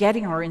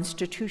getting our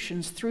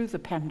institutions through the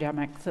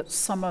pandemic that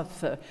some of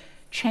the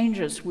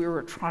changes we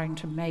were trying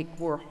to make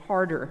were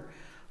harder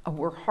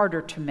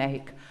to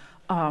make.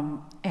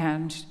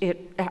 And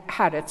it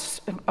had its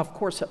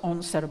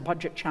own set of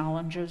budget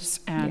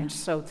challenges. And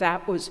so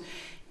that was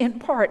in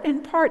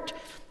part,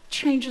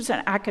 changes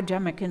in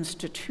academic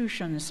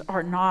institutions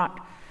are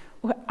not,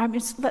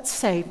 let's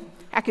say,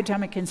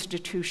 academic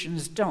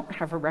institutions don't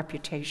have a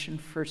reputation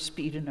for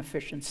speed and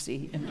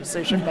efficiency in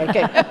decision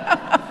making.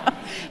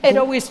 It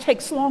always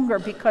takes longer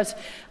because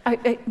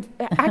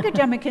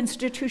academic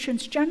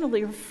institutions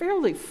generally are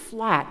fairly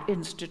flat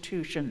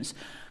institutions,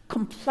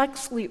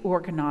 complexly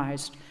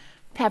organized,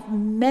 have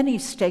many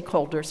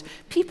stakeholders.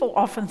 People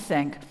often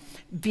think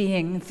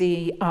being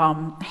the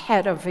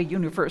head of a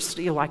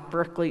university like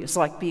Berkeley is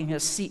like being a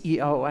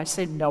CEO. I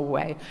say no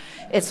way.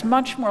 It's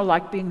much more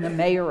like being the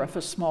mayor of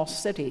a small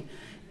city,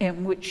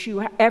 in which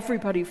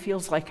everybody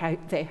feels like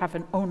they have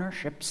an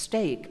ownership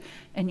stake,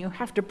 and you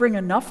have to bring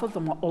enough of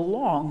them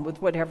along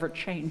with whatever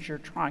change you're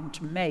trying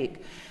to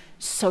make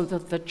so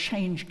that the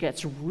change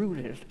gets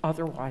rooted,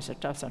 otherwise it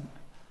doesn't.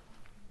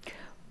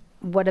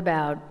 What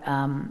about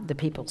the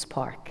People's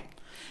Park?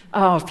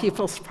 Oh,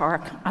 People's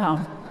Park.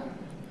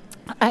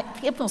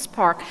 People's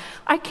Park,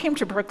 I came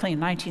to Berkeley in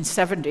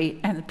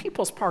 1970, and the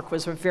People's Park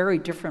was a very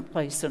different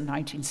place in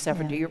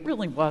 1970. Yeah. It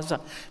really was a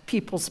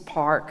People's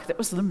Park that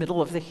was in the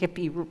middle of the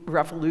hippie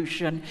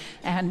revolution,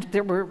 and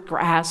there were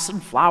grass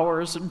and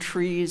flowers and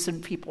trees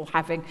and people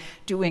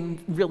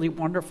doing really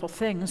wonderful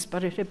things,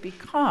 but it had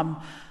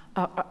become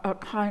a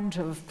kind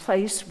of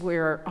place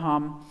where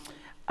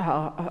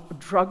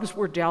drugs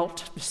were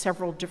dealt,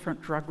 several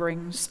different drug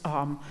rings,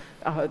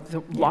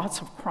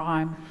 lots of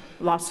crime,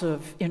 lots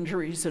of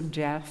injuries and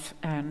death,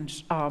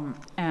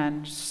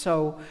 and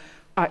so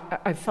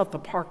I felt the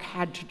park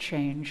had to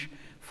change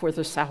for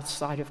the south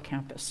side of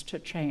campus to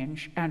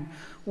change. And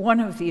one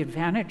of the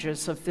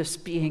advantages of this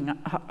being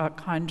a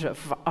kind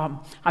of,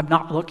 I'm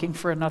not looking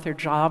for another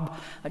job,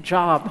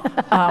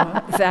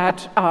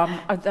 that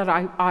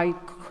I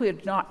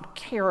could not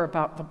care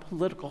about the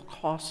political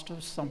cost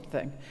of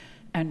something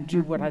and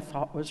do what I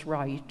thought was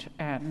right.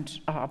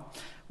 And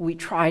we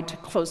tried to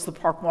close the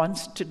park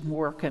once, it didn't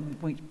work, and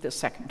the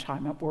second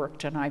time it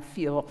worked, and I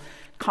feel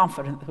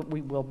confident that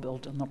we will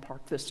build in the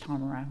park this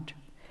time around.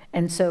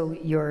 And so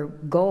your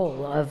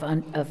goal of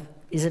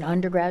is it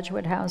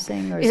undergraduate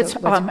housing? Or is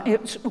what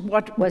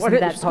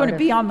is going to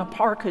be on the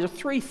park are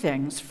three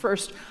things.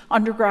 First,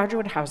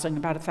 undergraduate housing,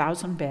 about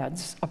 1,000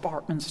 beds,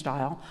 apartment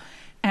style.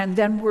 And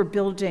then we're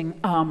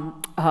building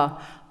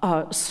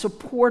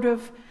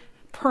supportive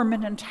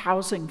permanent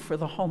housing for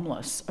the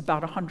homeless,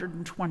 about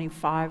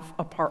 125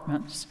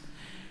 apartments,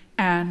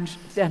 and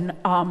then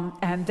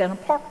a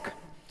park.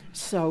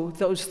 So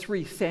those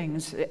three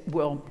things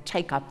will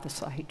take up the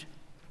site.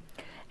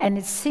 And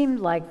it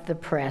seemed like the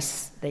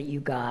press that you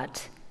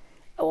got,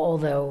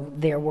 although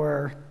there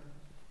were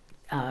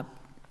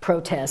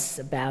protests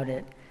about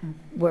it,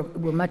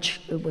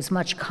 it was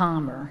much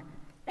calmer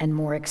and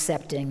more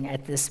accepting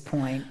at this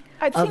point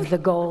of the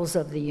goals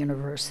of the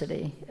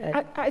university.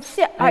 I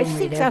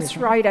think that's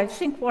right. I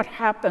think what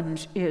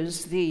happened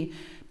is the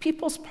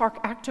People's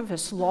Park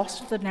activists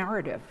lost the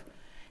narrative.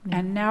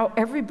 And now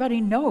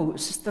everybody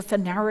knows that the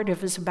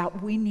narrative is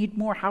about we need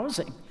more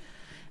housing.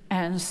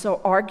 And so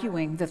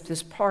arguing that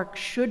this park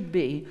should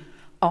be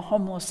a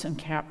homeless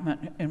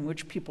encampment in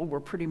which people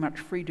were pretty much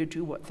free to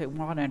do what they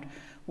wanted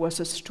was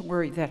a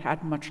story that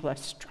had much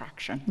less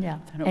traction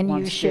than it and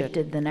once you shifted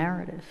did. the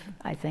narrative,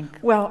 I think.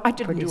 Well, I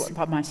didn't do it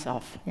by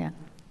myself. Yeah.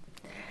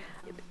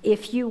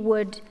 If you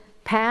would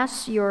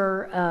pass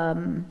your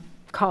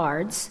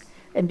cards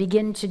and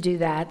begin to do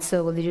that,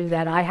 so we'll do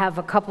that. I have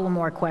a couple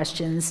more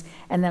questions,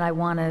 and then I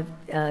want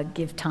to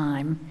give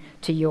time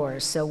to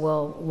yours, so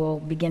we'll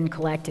begin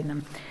collecting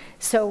them.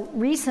 So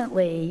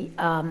recently,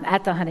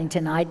 at the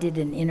Huntington, I did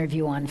an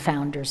interview on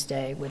Founders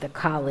Day with a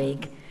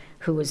colleague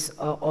who was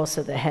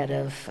also the head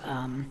of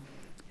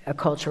a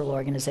cultural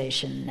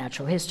organization,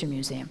 Natural History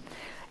Museum.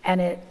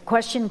 And a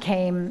question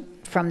came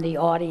from the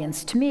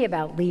audience to me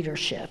about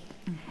leadership.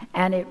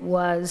 And it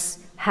was,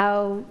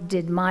 how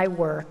did my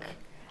work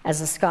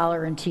as a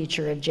scholar and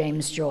teacher of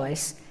James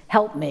Joyce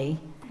help me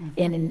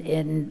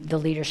in the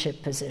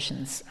leadership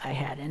positions I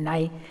had? And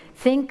I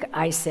think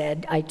I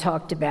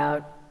talked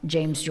about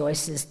James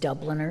Joyce's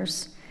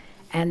Dubliners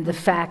and the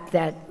fact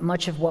that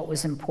much of what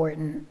was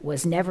important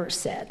was never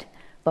said,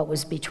 but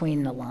was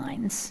between the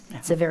lines.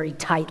 It's a very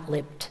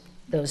tight-lipped,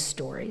 those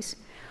stories.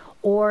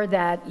 Or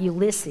that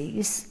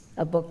Ulysses,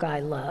 a book I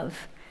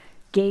love,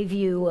 gave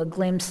you a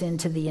glimpse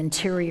into the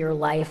interior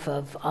life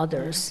of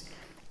others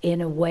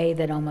in a way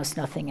that almost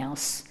nothing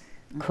else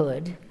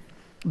could,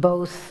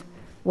 both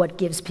what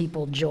gives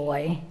people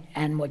joy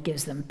and what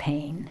gives them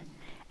pain.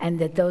 And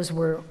that those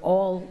were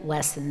all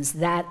lessons.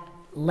 That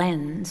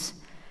lens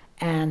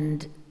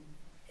and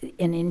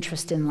an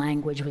interest in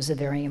language was a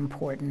very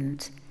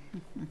important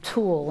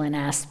tool and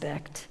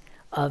aspect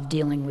of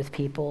dealing with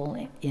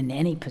people in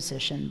any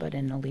position, but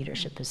in a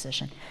leadership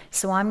position.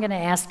 So I'm going to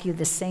ask you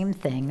the same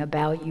thing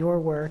about your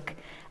work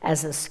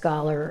as a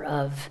scholar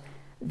of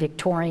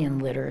Victorian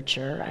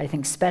literature, I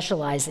think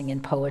specializing in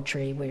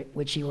poetry,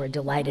 which you were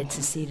delighted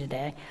to see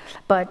today.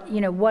 But,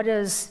 what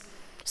does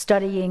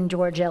studying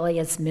George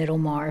Eliot's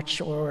Middlemarch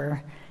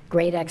or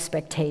Great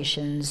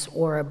Expectations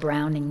or a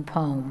Browning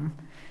poem,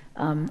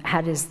 how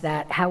is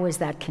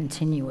that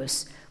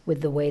continuous with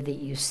the way that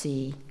you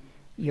see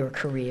your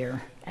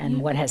career,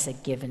 and what has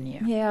it given you?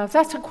 Yeah,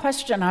 that's a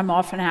question I'm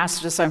often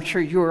asked, as I'm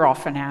sure you're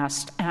often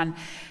asked. And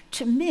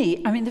to me,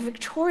 the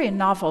Victorian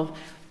novel,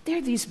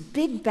 they're these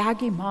big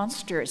baggy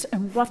monsters,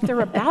 and what they're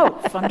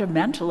about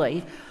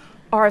fundamentally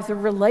are the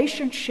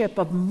relationship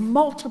of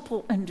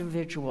multiple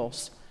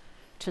individuals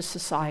to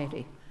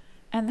society.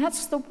 And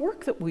that's the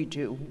work that we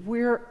do.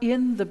 We're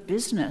in the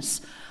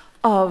business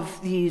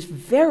of these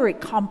very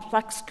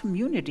complex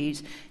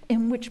communities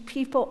in which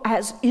people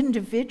as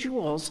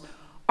individuals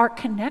are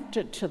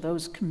connected to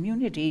those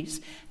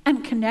communities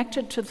and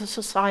connected to the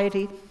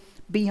society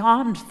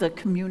beyond the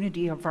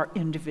community of our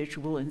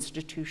individual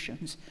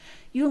institutions.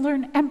 You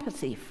learn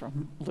empathy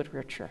from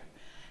literature.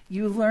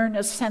 You learn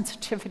a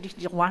sensitivity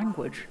to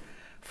language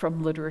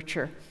from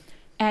literature.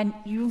 And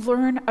you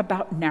learn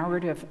about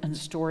narrative and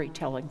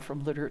storytelling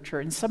from literature.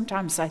 And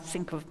sometimes I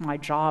think of my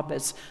job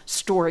as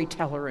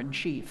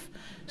storyteller-in-chief.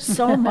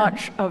 So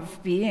much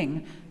of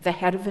being the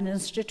head of an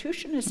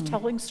institution is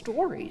telling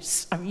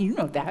stories. You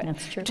know that.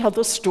 That's true. I tell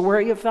the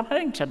story of the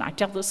Huntington. I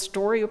tell the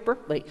story of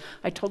Berkeley.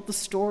 I told the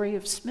story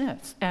of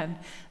Smith. And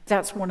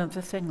that's one of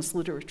the things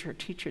literature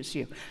teaches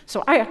you.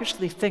 So I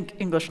actually think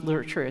English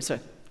literature is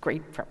a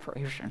great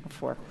preparation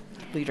for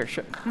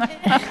leadership.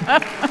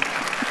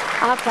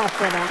 I'll clap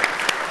for that.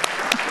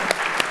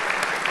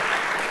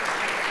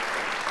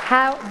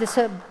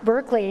 So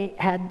Berkeley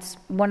had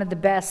one of the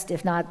best,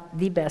 if not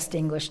the best,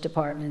 English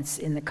departments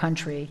in the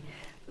country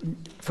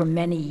for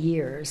many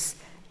years.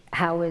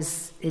 How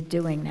is it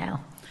doing now?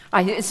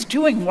 It's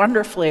doing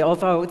wonderfully,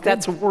 although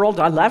that's a world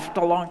I left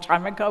a long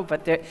time ago,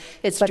 but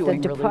it's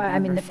doing really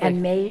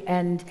wonderfully.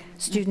 And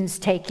students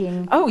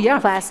taking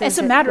classes. As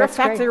a matter of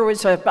fact, great. there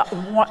was an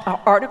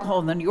article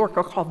in the New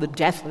Yorker called The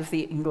Death of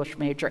the English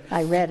Major.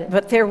 I read it.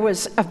 But there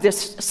was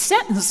this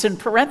sentence in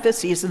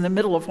parentheses in the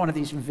middle of one of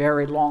these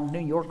very long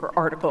New Yorker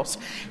articles,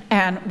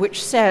 and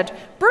which said,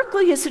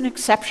 Berkeley is an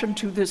exception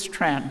to this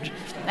trend.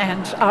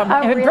 And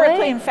really?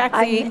 Berkeley, in fact,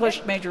 the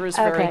English major is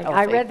very healthy.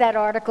 I read that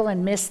article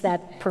and missed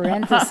that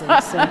parenthesis.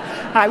 So.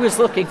 I was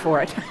looking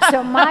for it.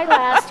 So my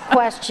last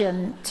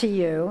question to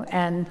you,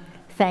 and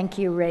thank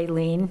you,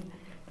 Raylene,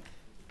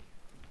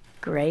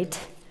 great,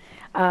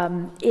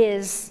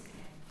 is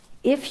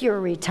if your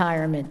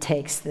retirement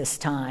takes this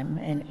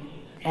time,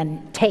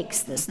 and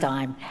takes this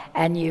time,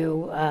 and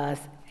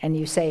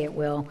you say it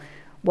will,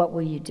 what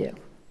will you do?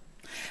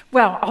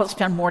 Well, I'll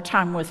spend more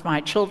time with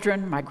my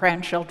children, my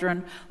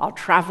grandchildren. I'll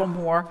travel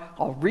more.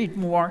 I'll read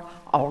more.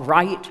 I'll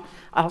write.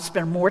 I'll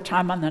spend more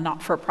time on the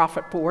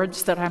not-for-profit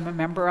boards that I'm a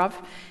member of.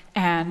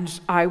 And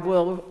I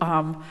will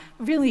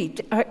really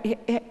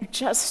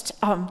just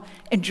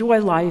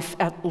enjoy life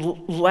at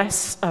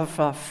less of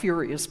a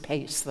furious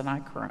pace than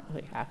I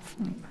currently have.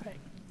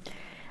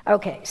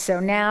 Okay, so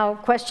now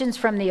questions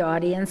from the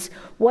audience.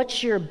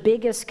 What's your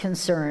biggest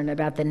concern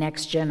about the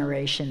next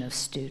generation of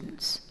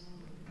students?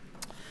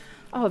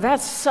 Oh,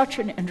 that's such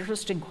an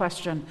interesting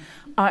question.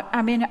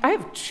 I mean, I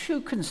have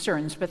two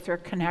concerns, but they're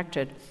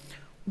connected.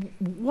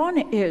 One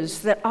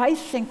is that I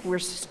think we're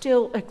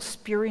still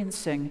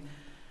experiencing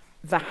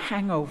the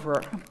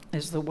hangover,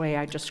 is the way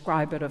I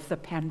describe it, of the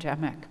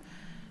pandemic,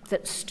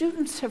 that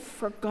students have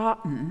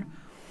forgotten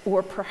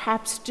or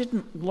perhaps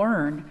didn't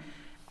learn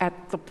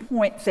at the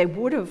point they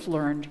would have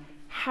learned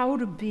how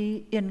to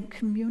be in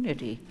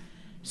community.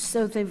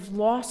 So they've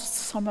lost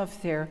some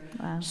of their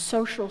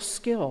social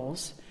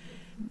skills,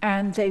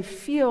 and they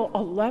feel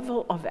a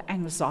level of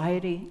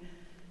anxiety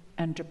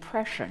and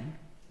depression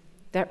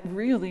that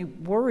really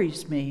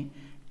worries me,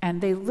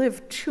 and they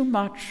live too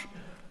much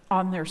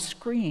on their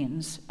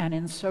screens and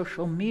in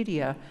social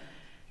media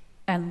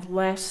and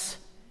less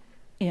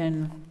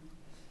in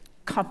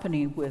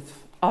company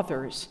with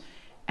others.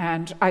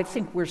 And I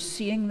think we're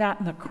seeing that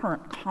in the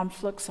current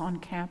conflicts on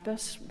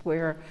campus,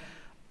 where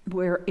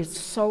it's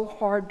so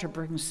hard to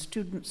bring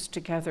students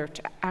together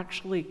to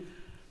actually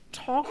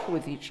talk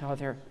with each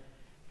other,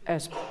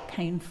 as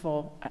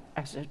painful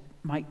as it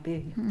might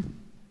be.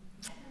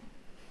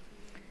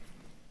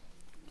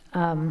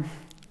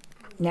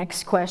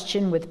 Next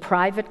question, with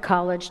private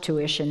college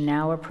tuition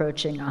now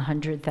approaching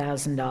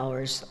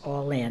 $100,000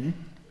 all in.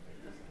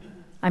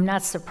 I'm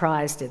not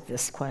surprised at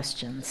this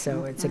question,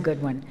 so it's a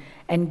good one.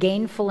 And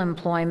gainful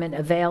employment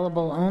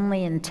available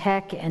only in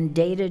tech and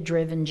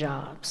data-driven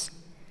jobs.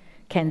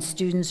 Can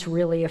students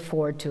really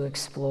afford to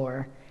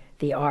explore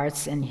the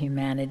arts and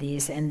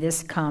humanities? And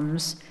this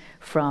comes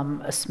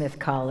from a Smith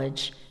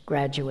College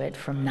graduate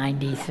from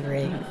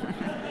 '93.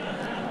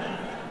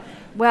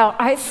 Well,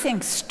 I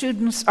think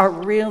students are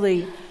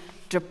really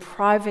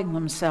depriving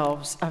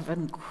themselves of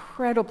an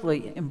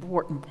incredibly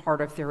important part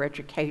of their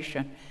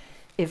education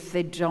if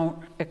they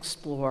don't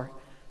explore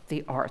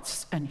the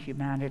arts and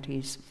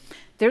humanities.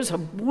 There's a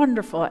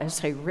wonderful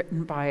essay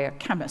written by a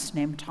chemist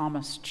named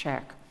Thomas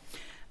Cech,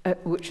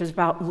 which is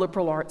about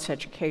liberal arts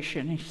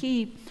education. And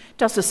he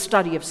does a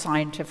study of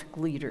scientific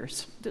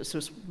leaders. This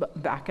was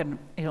back in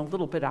a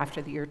little bit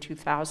after the year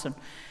 2000.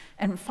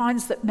 And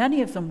finds that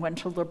many of them went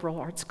to liberal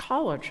arts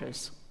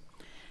colleges.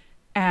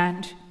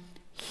 And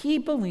he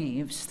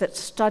believes that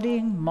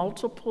studying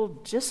multiple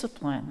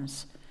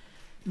disciplines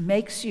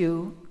makes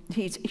you,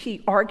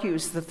 he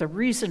argues that the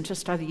reason to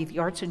study the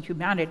arts and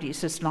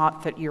humanities is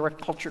not that you're a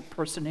cultured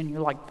person and you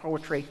like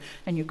poetry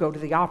and you go to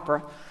the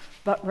opera,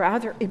 but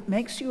rather it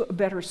makes you a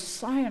better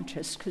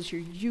scientist because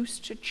you're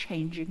used to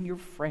changing your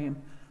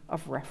frame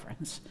of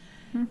reference.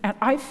 And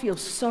I feel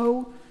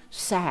so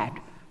sad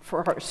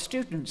for our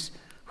students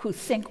who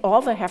think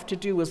all they have to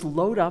do is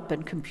load up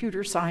in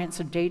computer science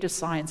and data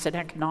science and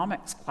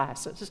economics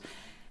classes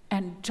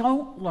and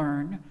don't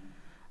learn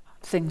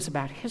things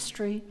about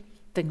history,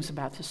 things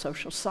about the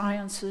social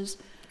sciences,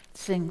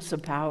 things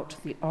about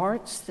the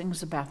arts,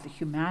 things about the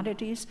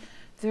humanities.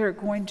 They're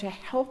going to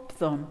help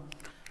them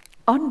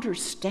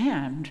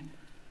understand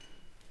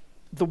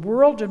the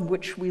world in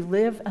which we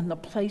live and the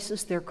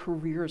places their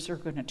careers are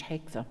going to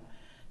take them.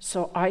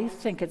 So I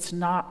think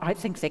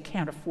they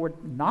can't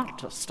afford not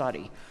to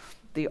study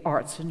the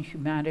arts and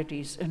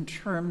humanities in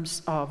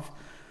terms of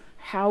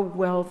how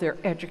well their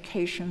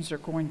educations are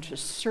going to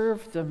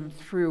serve them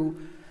through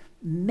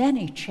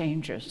many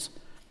changes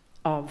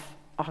of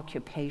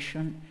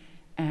occupation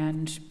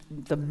and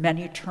the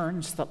many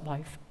turns that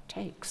life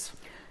takes.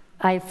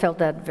 I felt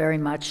that very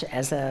much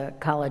as a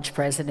college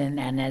president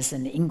and as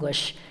an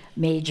English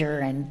major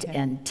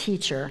and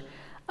teacher.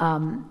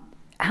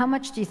 How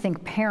much do you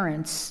think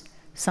parents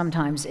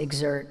sometimes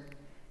exert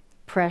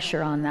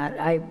pressure on that?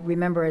 I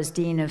remember as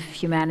Dean of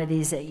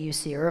Humanities at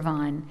UC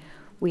Irvine,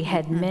 we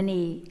had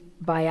many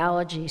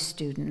biology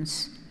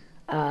students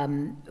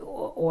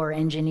or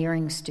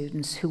engineering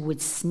students who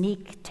would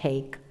sneak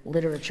take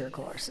literature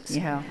courses.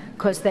 Yeah.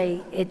 Because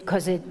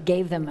it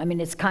gave them, I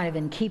mean, it's kind of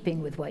in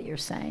keeping with what you're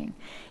saying.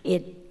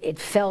 It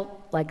felt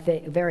like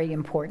very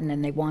important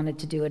and they wanted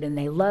to do it and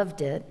they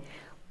loved it,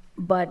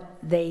 but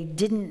they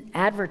didn't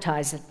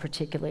advertise it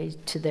particularly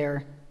to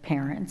their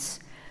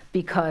parents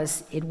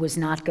because it was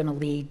not going to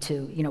lead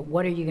to,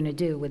 what are you going to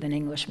do with an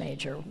English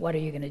major? What are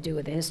you going to do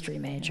with a history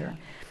major?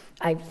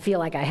 I feel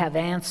like I have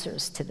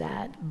answers to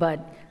that,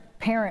 but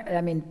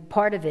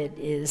part of it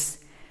is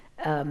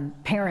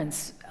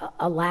parents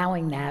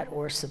allowing that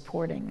or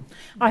supporting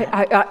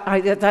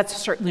that. That's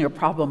certainly a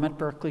problem at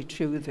Berkeley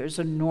too. There's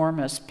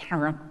enormous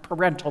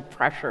parental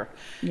pressure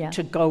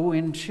to go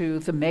into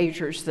the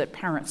majors that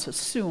parents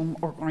assume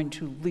are going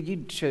to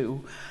lead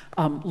to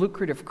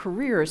lucrative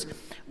careers.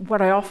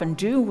 What I often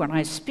do when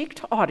I speak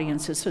to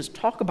audiences is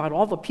talk about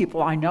all the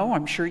people I know,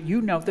 I'm sure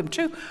you know them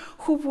too,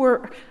 who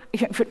were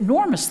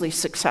enormously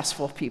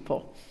successful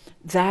people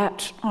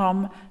that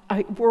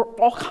were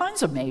all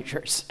kinds of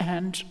majors.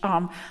 And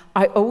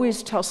I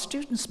always tell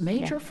students,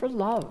 major for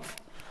love.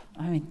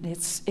 I mean,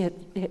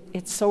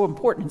 it's so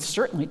important.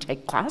 Certainly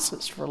take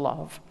classes for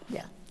love.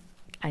 Yeah,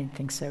 I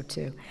think so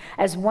too.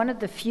 As one of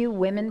the few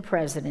women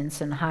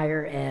presidents in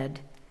higher ed,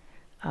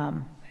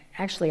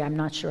 actually I'm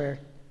not sure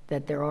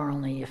that there are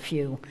only a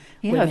few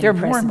women there are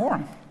more and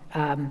more.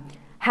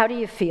 How do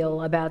you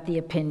feel about the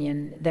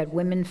opinion that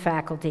women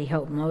faculty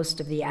help most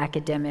of the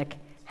academic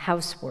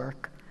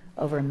housework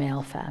over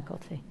male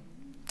faculty?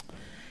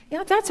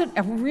 Yeah, that's a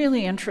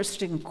really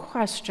interesting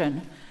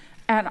question.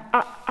 And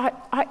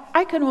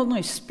I can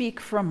only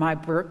speak from my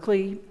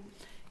Berkeley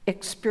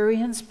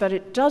experience, but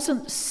it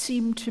doesn't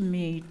seem to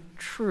me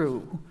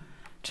true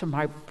to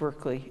my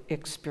Berkeley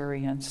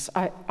experience.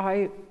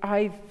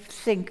 I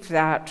think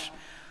that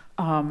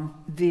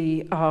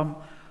the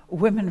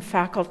women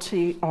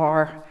faculty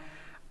are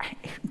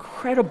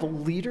incredible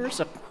leaders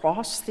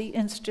across the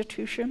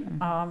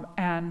institution,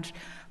 and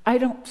I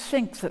don't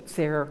think that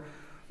they're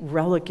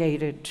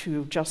relegated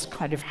to just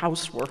kind of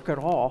housework at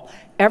all.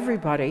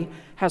 Everybody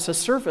has a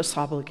service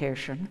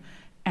obligation,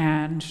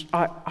 and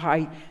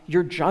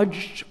you're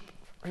judged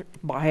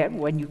by it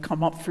when you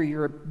come up for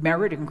your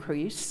merit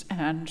increase,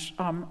 and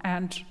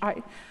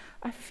I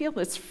feel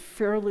it's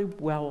fairly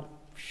well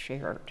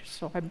shared.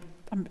 So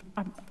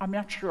I'm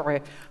not sure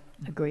I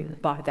agree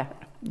with by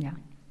that. Yeah.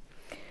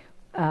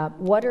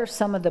 What are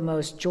some of the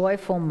most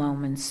joyful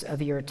moments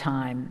of your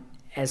time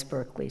as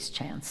Berkeley's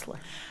chancellor?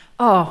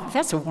 Oh,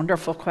 that's a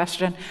wonderful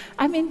question.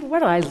 I mean,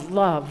 what I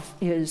love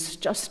is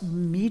just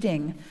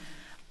meeting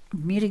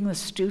the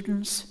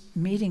students,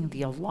 meeting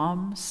the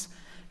alums,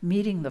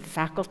 meeting the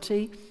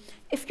faculty.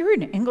 If you're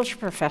an English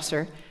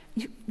professor,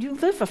 you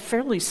live a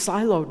fairly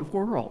siloed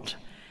world.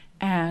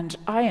 And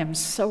I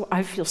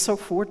feel so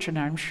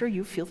fortunate. I'm sure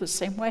you feel the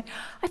same way.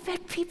 I've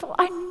met people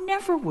I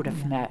never would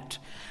have met.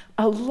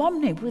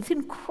 Alumni with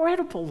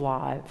incredible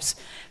lives,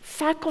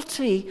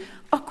 faculty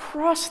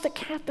across the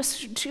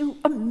campus who do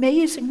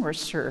amazing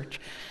research,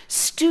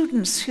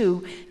 students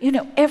who,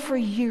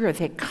 every year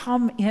they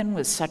come in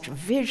with such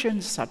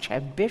vision, such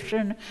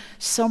ambition,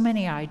 so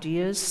many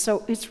ideas.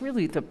 So it's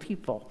really the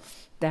people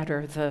that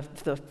are the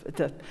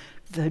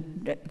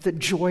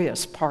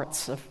joyous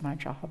parts of my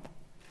job,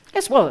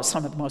 as well as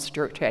some of the most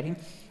irritating.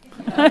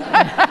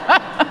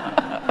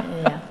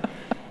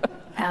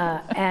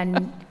 Yeah.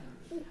 And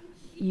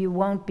you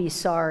won't be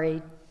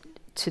sorry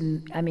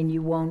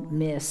you won't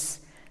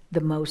miss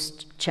the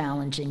most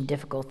challenging,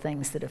 difficult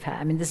things that have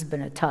happened. This has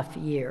been a tough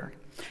year.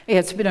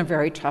 It's been a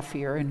very tough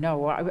year, and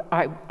no,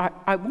 I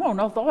won't,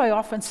 although I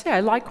often say I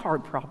like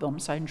hard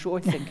problems. I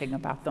enjoy thinking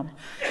about them.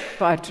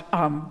 But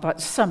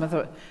some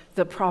of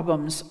the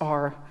problems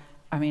are,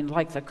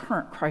 like the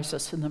current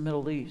crisis in the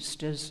Middle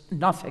East is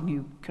nothing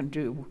you can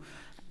do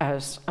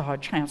as a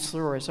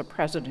chancellor or as a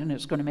president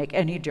is going to make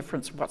any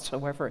difference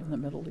whatsoever in the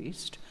Middle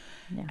East.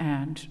 Yeah.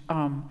 And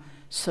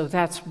so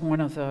that's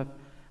one of the,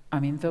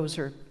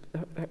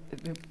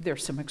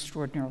 there's some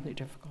extraordinarily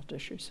difficult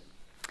issues.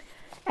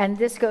 And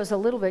this goes a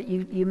little bit,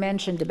 you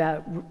mentioned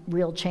about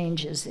real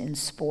changes in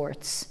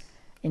sports,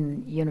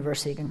 in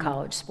university and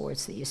college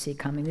sports that you see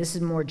coming. This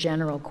is a more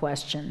general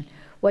question.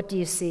 What do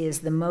you see as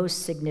the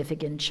most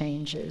significant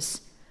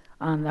changes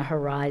on the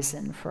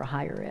horizon for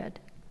higher ed?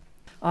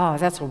 Oh,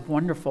 that's a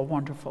wonderful,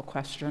 wonderful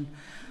question.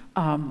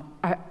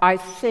 I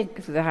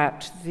think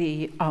that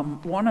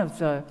one of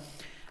the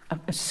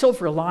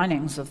silver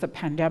linings of the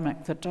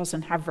pandemic that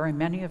doesn't have very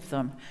many of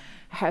them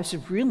has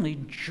really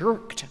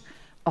jerked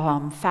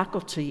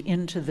faculty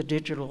into the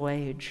digital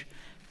age.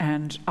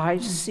 And I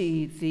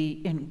see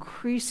the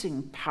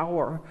increasing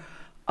power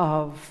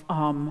of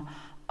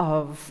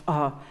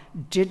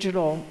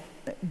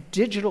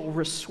digital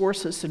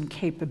resources and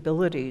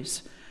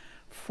capabilities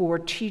for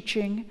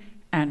teaching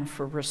and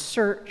for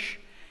research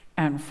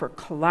and for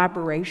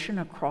collaboration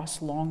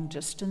across long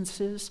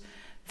distances,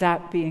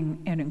 that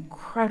being an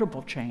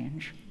incredible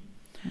change.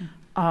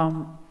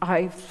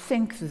 I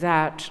think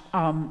that,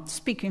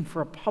 speaking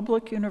for a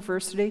public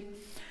university,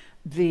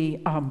 the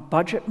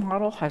budget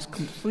model has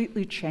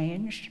completely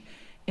changed,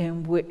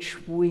 in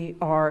which we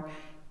are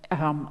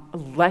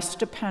less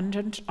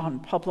dependent on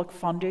public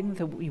funding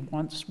than we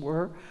once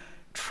were,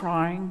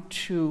 trying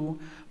to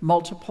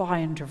multiply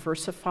and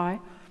diversify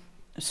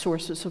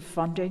sources of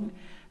funding.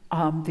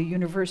 The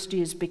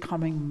university is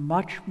becoming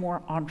much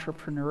more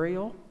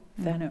entrepreneurial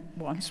than it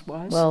once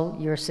was. Well,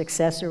 your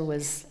successor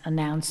was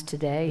announced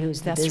today,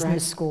 who's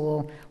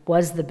the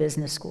was the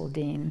business school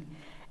dean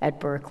at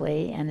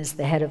Berkeley and is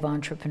the head of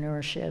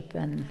entrepreneurship.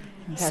 And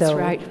that's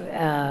right.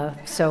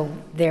 So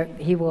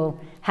he will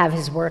have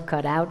his work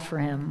cut out for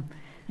him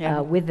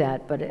with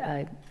that, but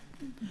it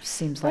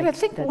seems like I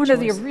think one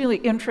of the really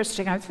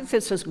interesting, I think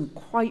this isn't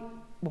quite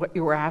what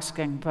you were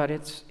asking, but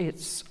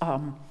it's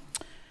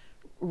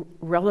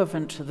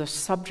relevant to the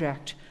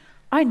subject.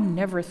 I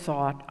never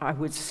thought I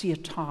would see a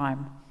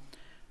time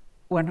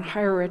when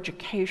higher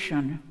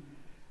education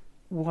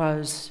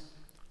was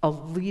a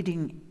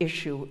leading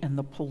issue in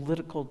the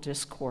political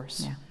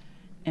discourse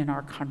in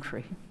our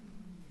country.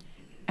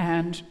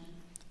 And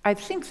I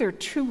think there are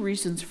two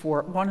reasons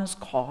for it. One is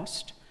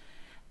cost.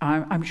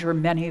 I'm sure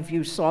many of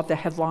you saw the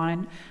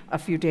headline a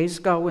few days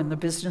ago in the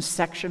business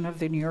section of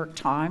the New York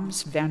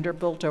Times,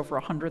 Vanderbilt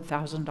over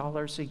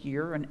 $100,000 a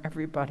year, and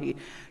everybody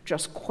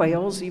just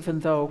quails,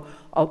 even though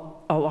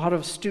a lot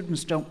of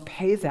students don't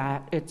pay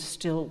that, it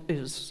still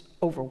is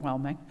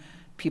overwhelming.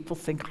 People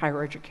think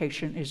higher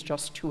education is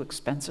just too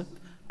expensive.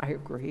 I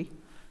agree.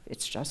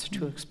 It's just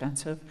too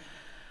expensive.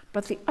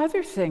 But the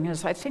other thing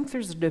is, I think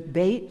there's a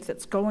debate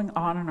that's going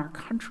on in our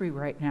country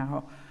right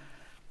now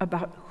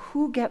about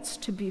who gets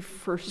to be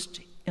first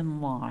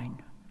in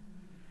line.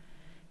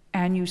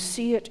 And you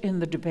see it in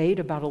the debate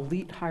about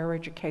elite higher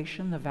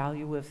education, the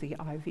value of the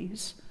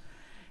Ivies.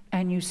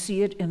 And you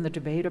see it in the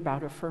debate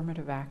about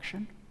affirmative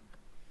action.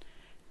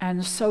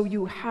 And so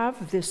you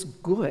have this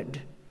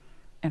good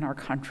in our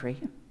country,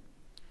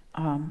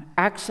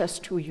 access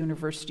to a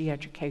university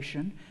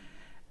education,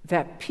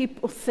 that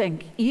people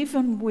think,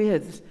 even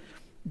with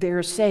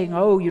they're saying,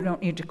 oh, you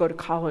don't need to go to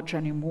college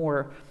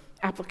anymore,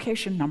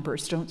 application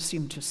numbers don't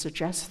seem to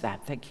suggest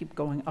that. They keep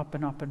going up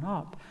and up and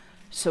up.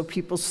 So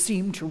people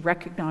seem to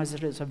recognize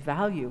it as a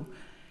value,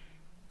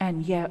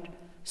 and yet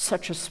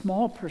such a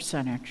small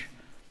percentage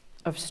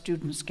of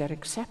students get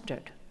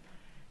accepted.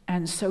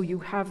 And so you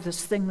have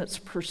this thing that's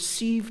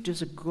perceived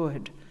as a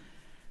good,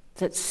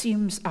 that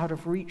seems out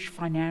of reach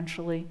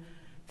financially,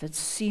 that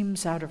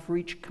seems out of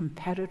reach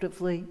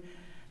competitively,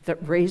 that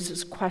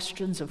raises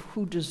questions of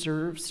who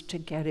deserves to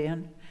get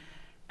in.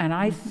 And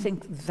I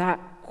think that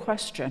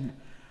question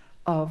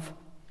of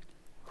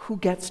who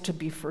gets to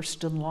be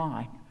first in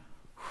line,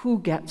 who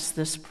gets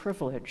this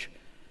privilege,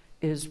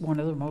 is one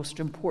of the most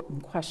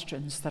important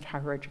questions that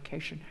higher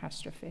education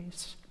has to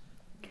face.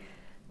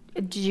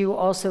 Do you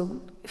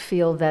also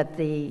feel that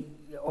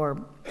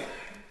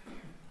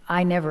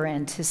I never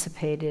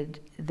anticipated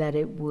that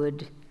it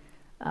would,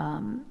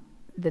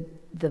 the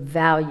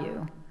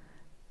value,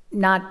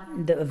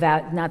 not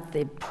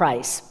the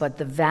price, but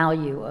the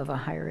value of a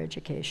higher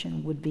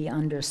education would be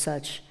under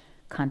such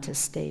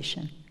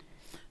contestation?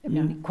 I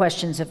mean,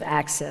 questions of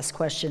access,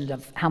 questions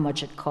of how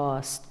much it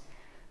costs,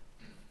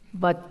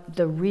 but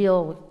the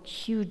real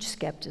huge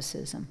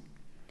skepticism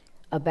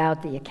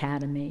about the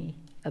academy,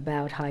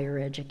 about higher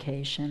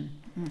education,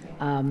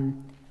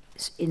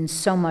 in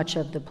so much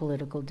of the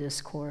political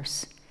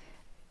discourse,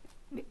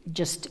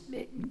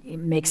 it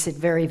makes it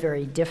very,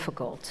 very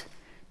difficult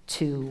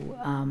to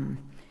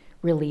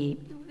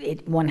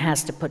one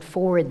has to put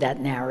forward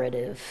that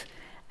narrative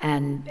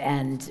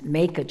and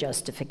make a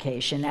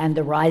justification, and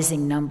the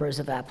rising numbers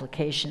of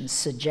applications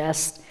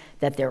suggest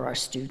that there are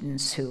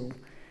students who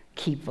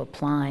keep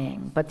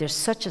applying, but there's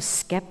such a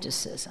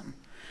skepticism.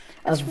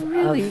 It's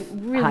really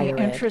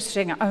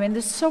interesting. I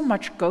mean, so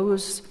much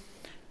goes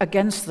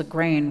against the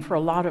grain for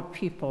a lot of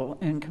people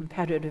in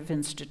competitive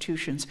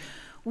institutions.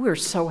 We're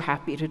so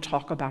happy to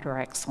talk about our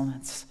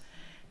excellence.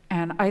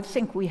 And I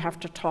think we have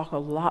to talk a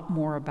lot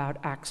more about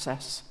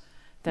access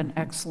than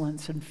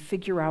excellence and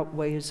figure out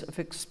ways of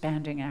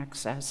expanding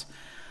access.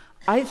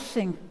 I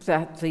think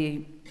that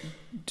the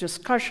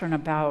discussion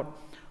about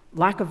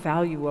lack of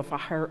value of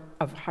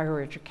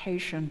higher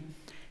education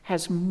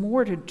has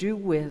more to do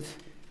with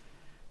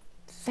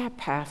that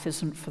path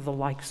isn't for the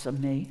likes of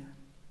me.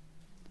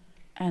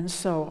 And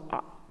so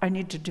I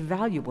need to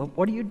devalue it.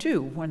 What do you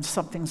do when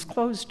something's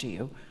closed to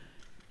you?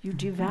 You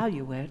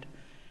devalue it.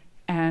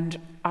 And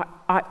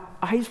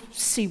I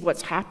see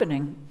what's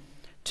happening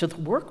to the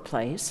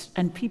workplace,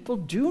 and people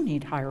do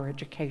need higher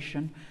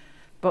education,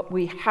 but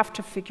we have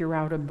to figure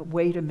out a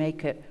way to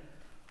make it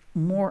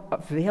more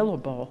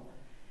available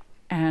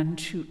and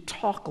to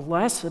talk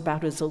less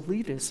about as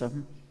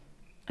elitism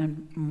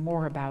and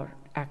more about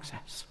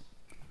access.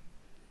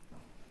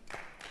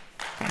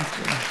 Thank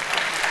you.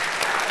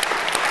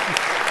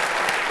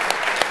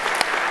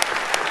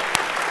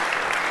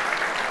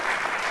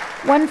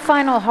 One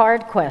final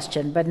hard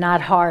question, but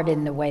not hard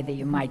in the way that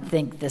you might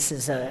think this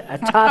is a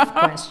tough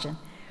question.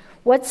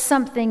 What's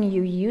something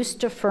you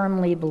used to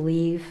firmly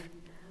believe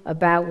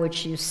about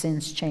which you've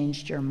since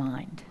changed your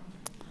mind?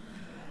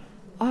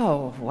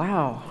 Oh,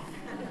 wow.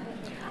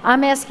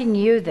 I'm asking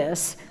you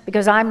this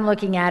because I'm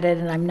looking at it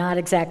and I'm not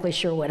exactly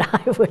sure what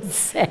I would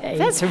say.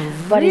 That's a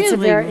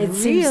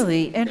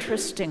really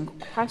interesting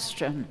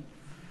question.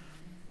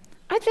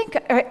 I think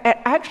it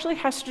actually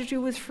has to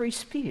do with free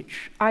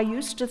speech. I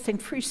used to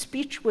think free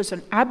speech was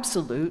an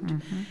absolute,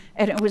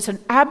 and it was an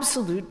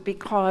absolute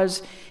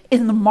because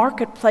in the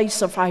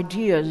marketplace of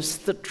ideas,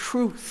 the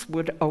truth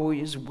would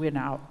always win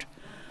out.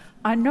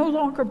 I no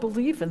longer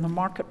believe in the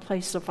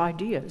marketplace of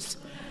ideas,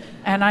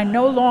 and I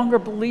no longer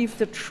believe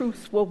the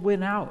truth will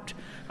win out.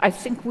 I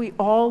think we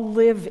all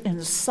live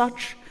in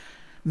such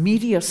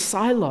media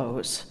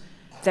silos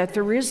that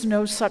there is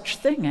no such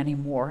thing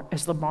anymore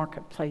as the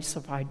marketplace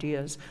of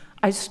ideas.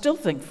 I still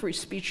think free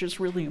speech is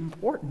really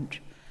important,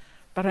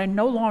 but I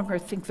no longer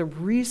think the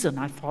reason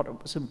I thought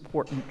it was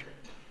important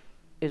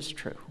is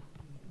true.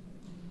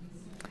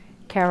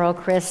 Carol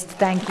Christ,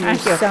 thank you so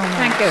much.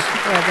 Thank you.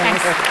 Thank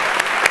you.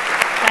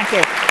 Thank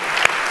you.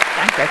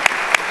 Thank you.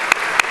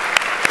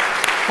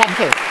 Thank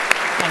you.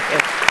 Thank you.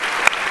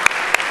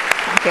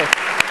 Thank you.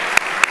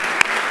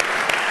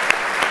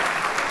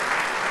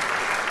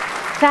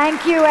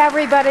 Thank you,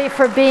 everybody,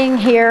 for being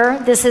here.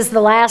 This is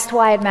the last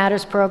Why It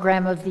Matters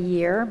program of the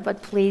year,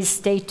 but please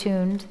stay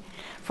tuned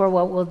for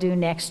what we'll do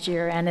next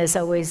year. And as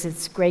always,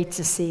 it's great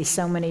to see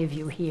so many of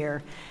you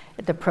here.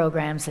 the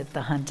programs at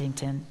the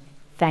Huntington.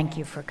 Thank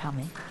you for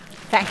coming.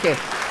 Thank you.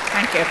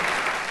 Thank you.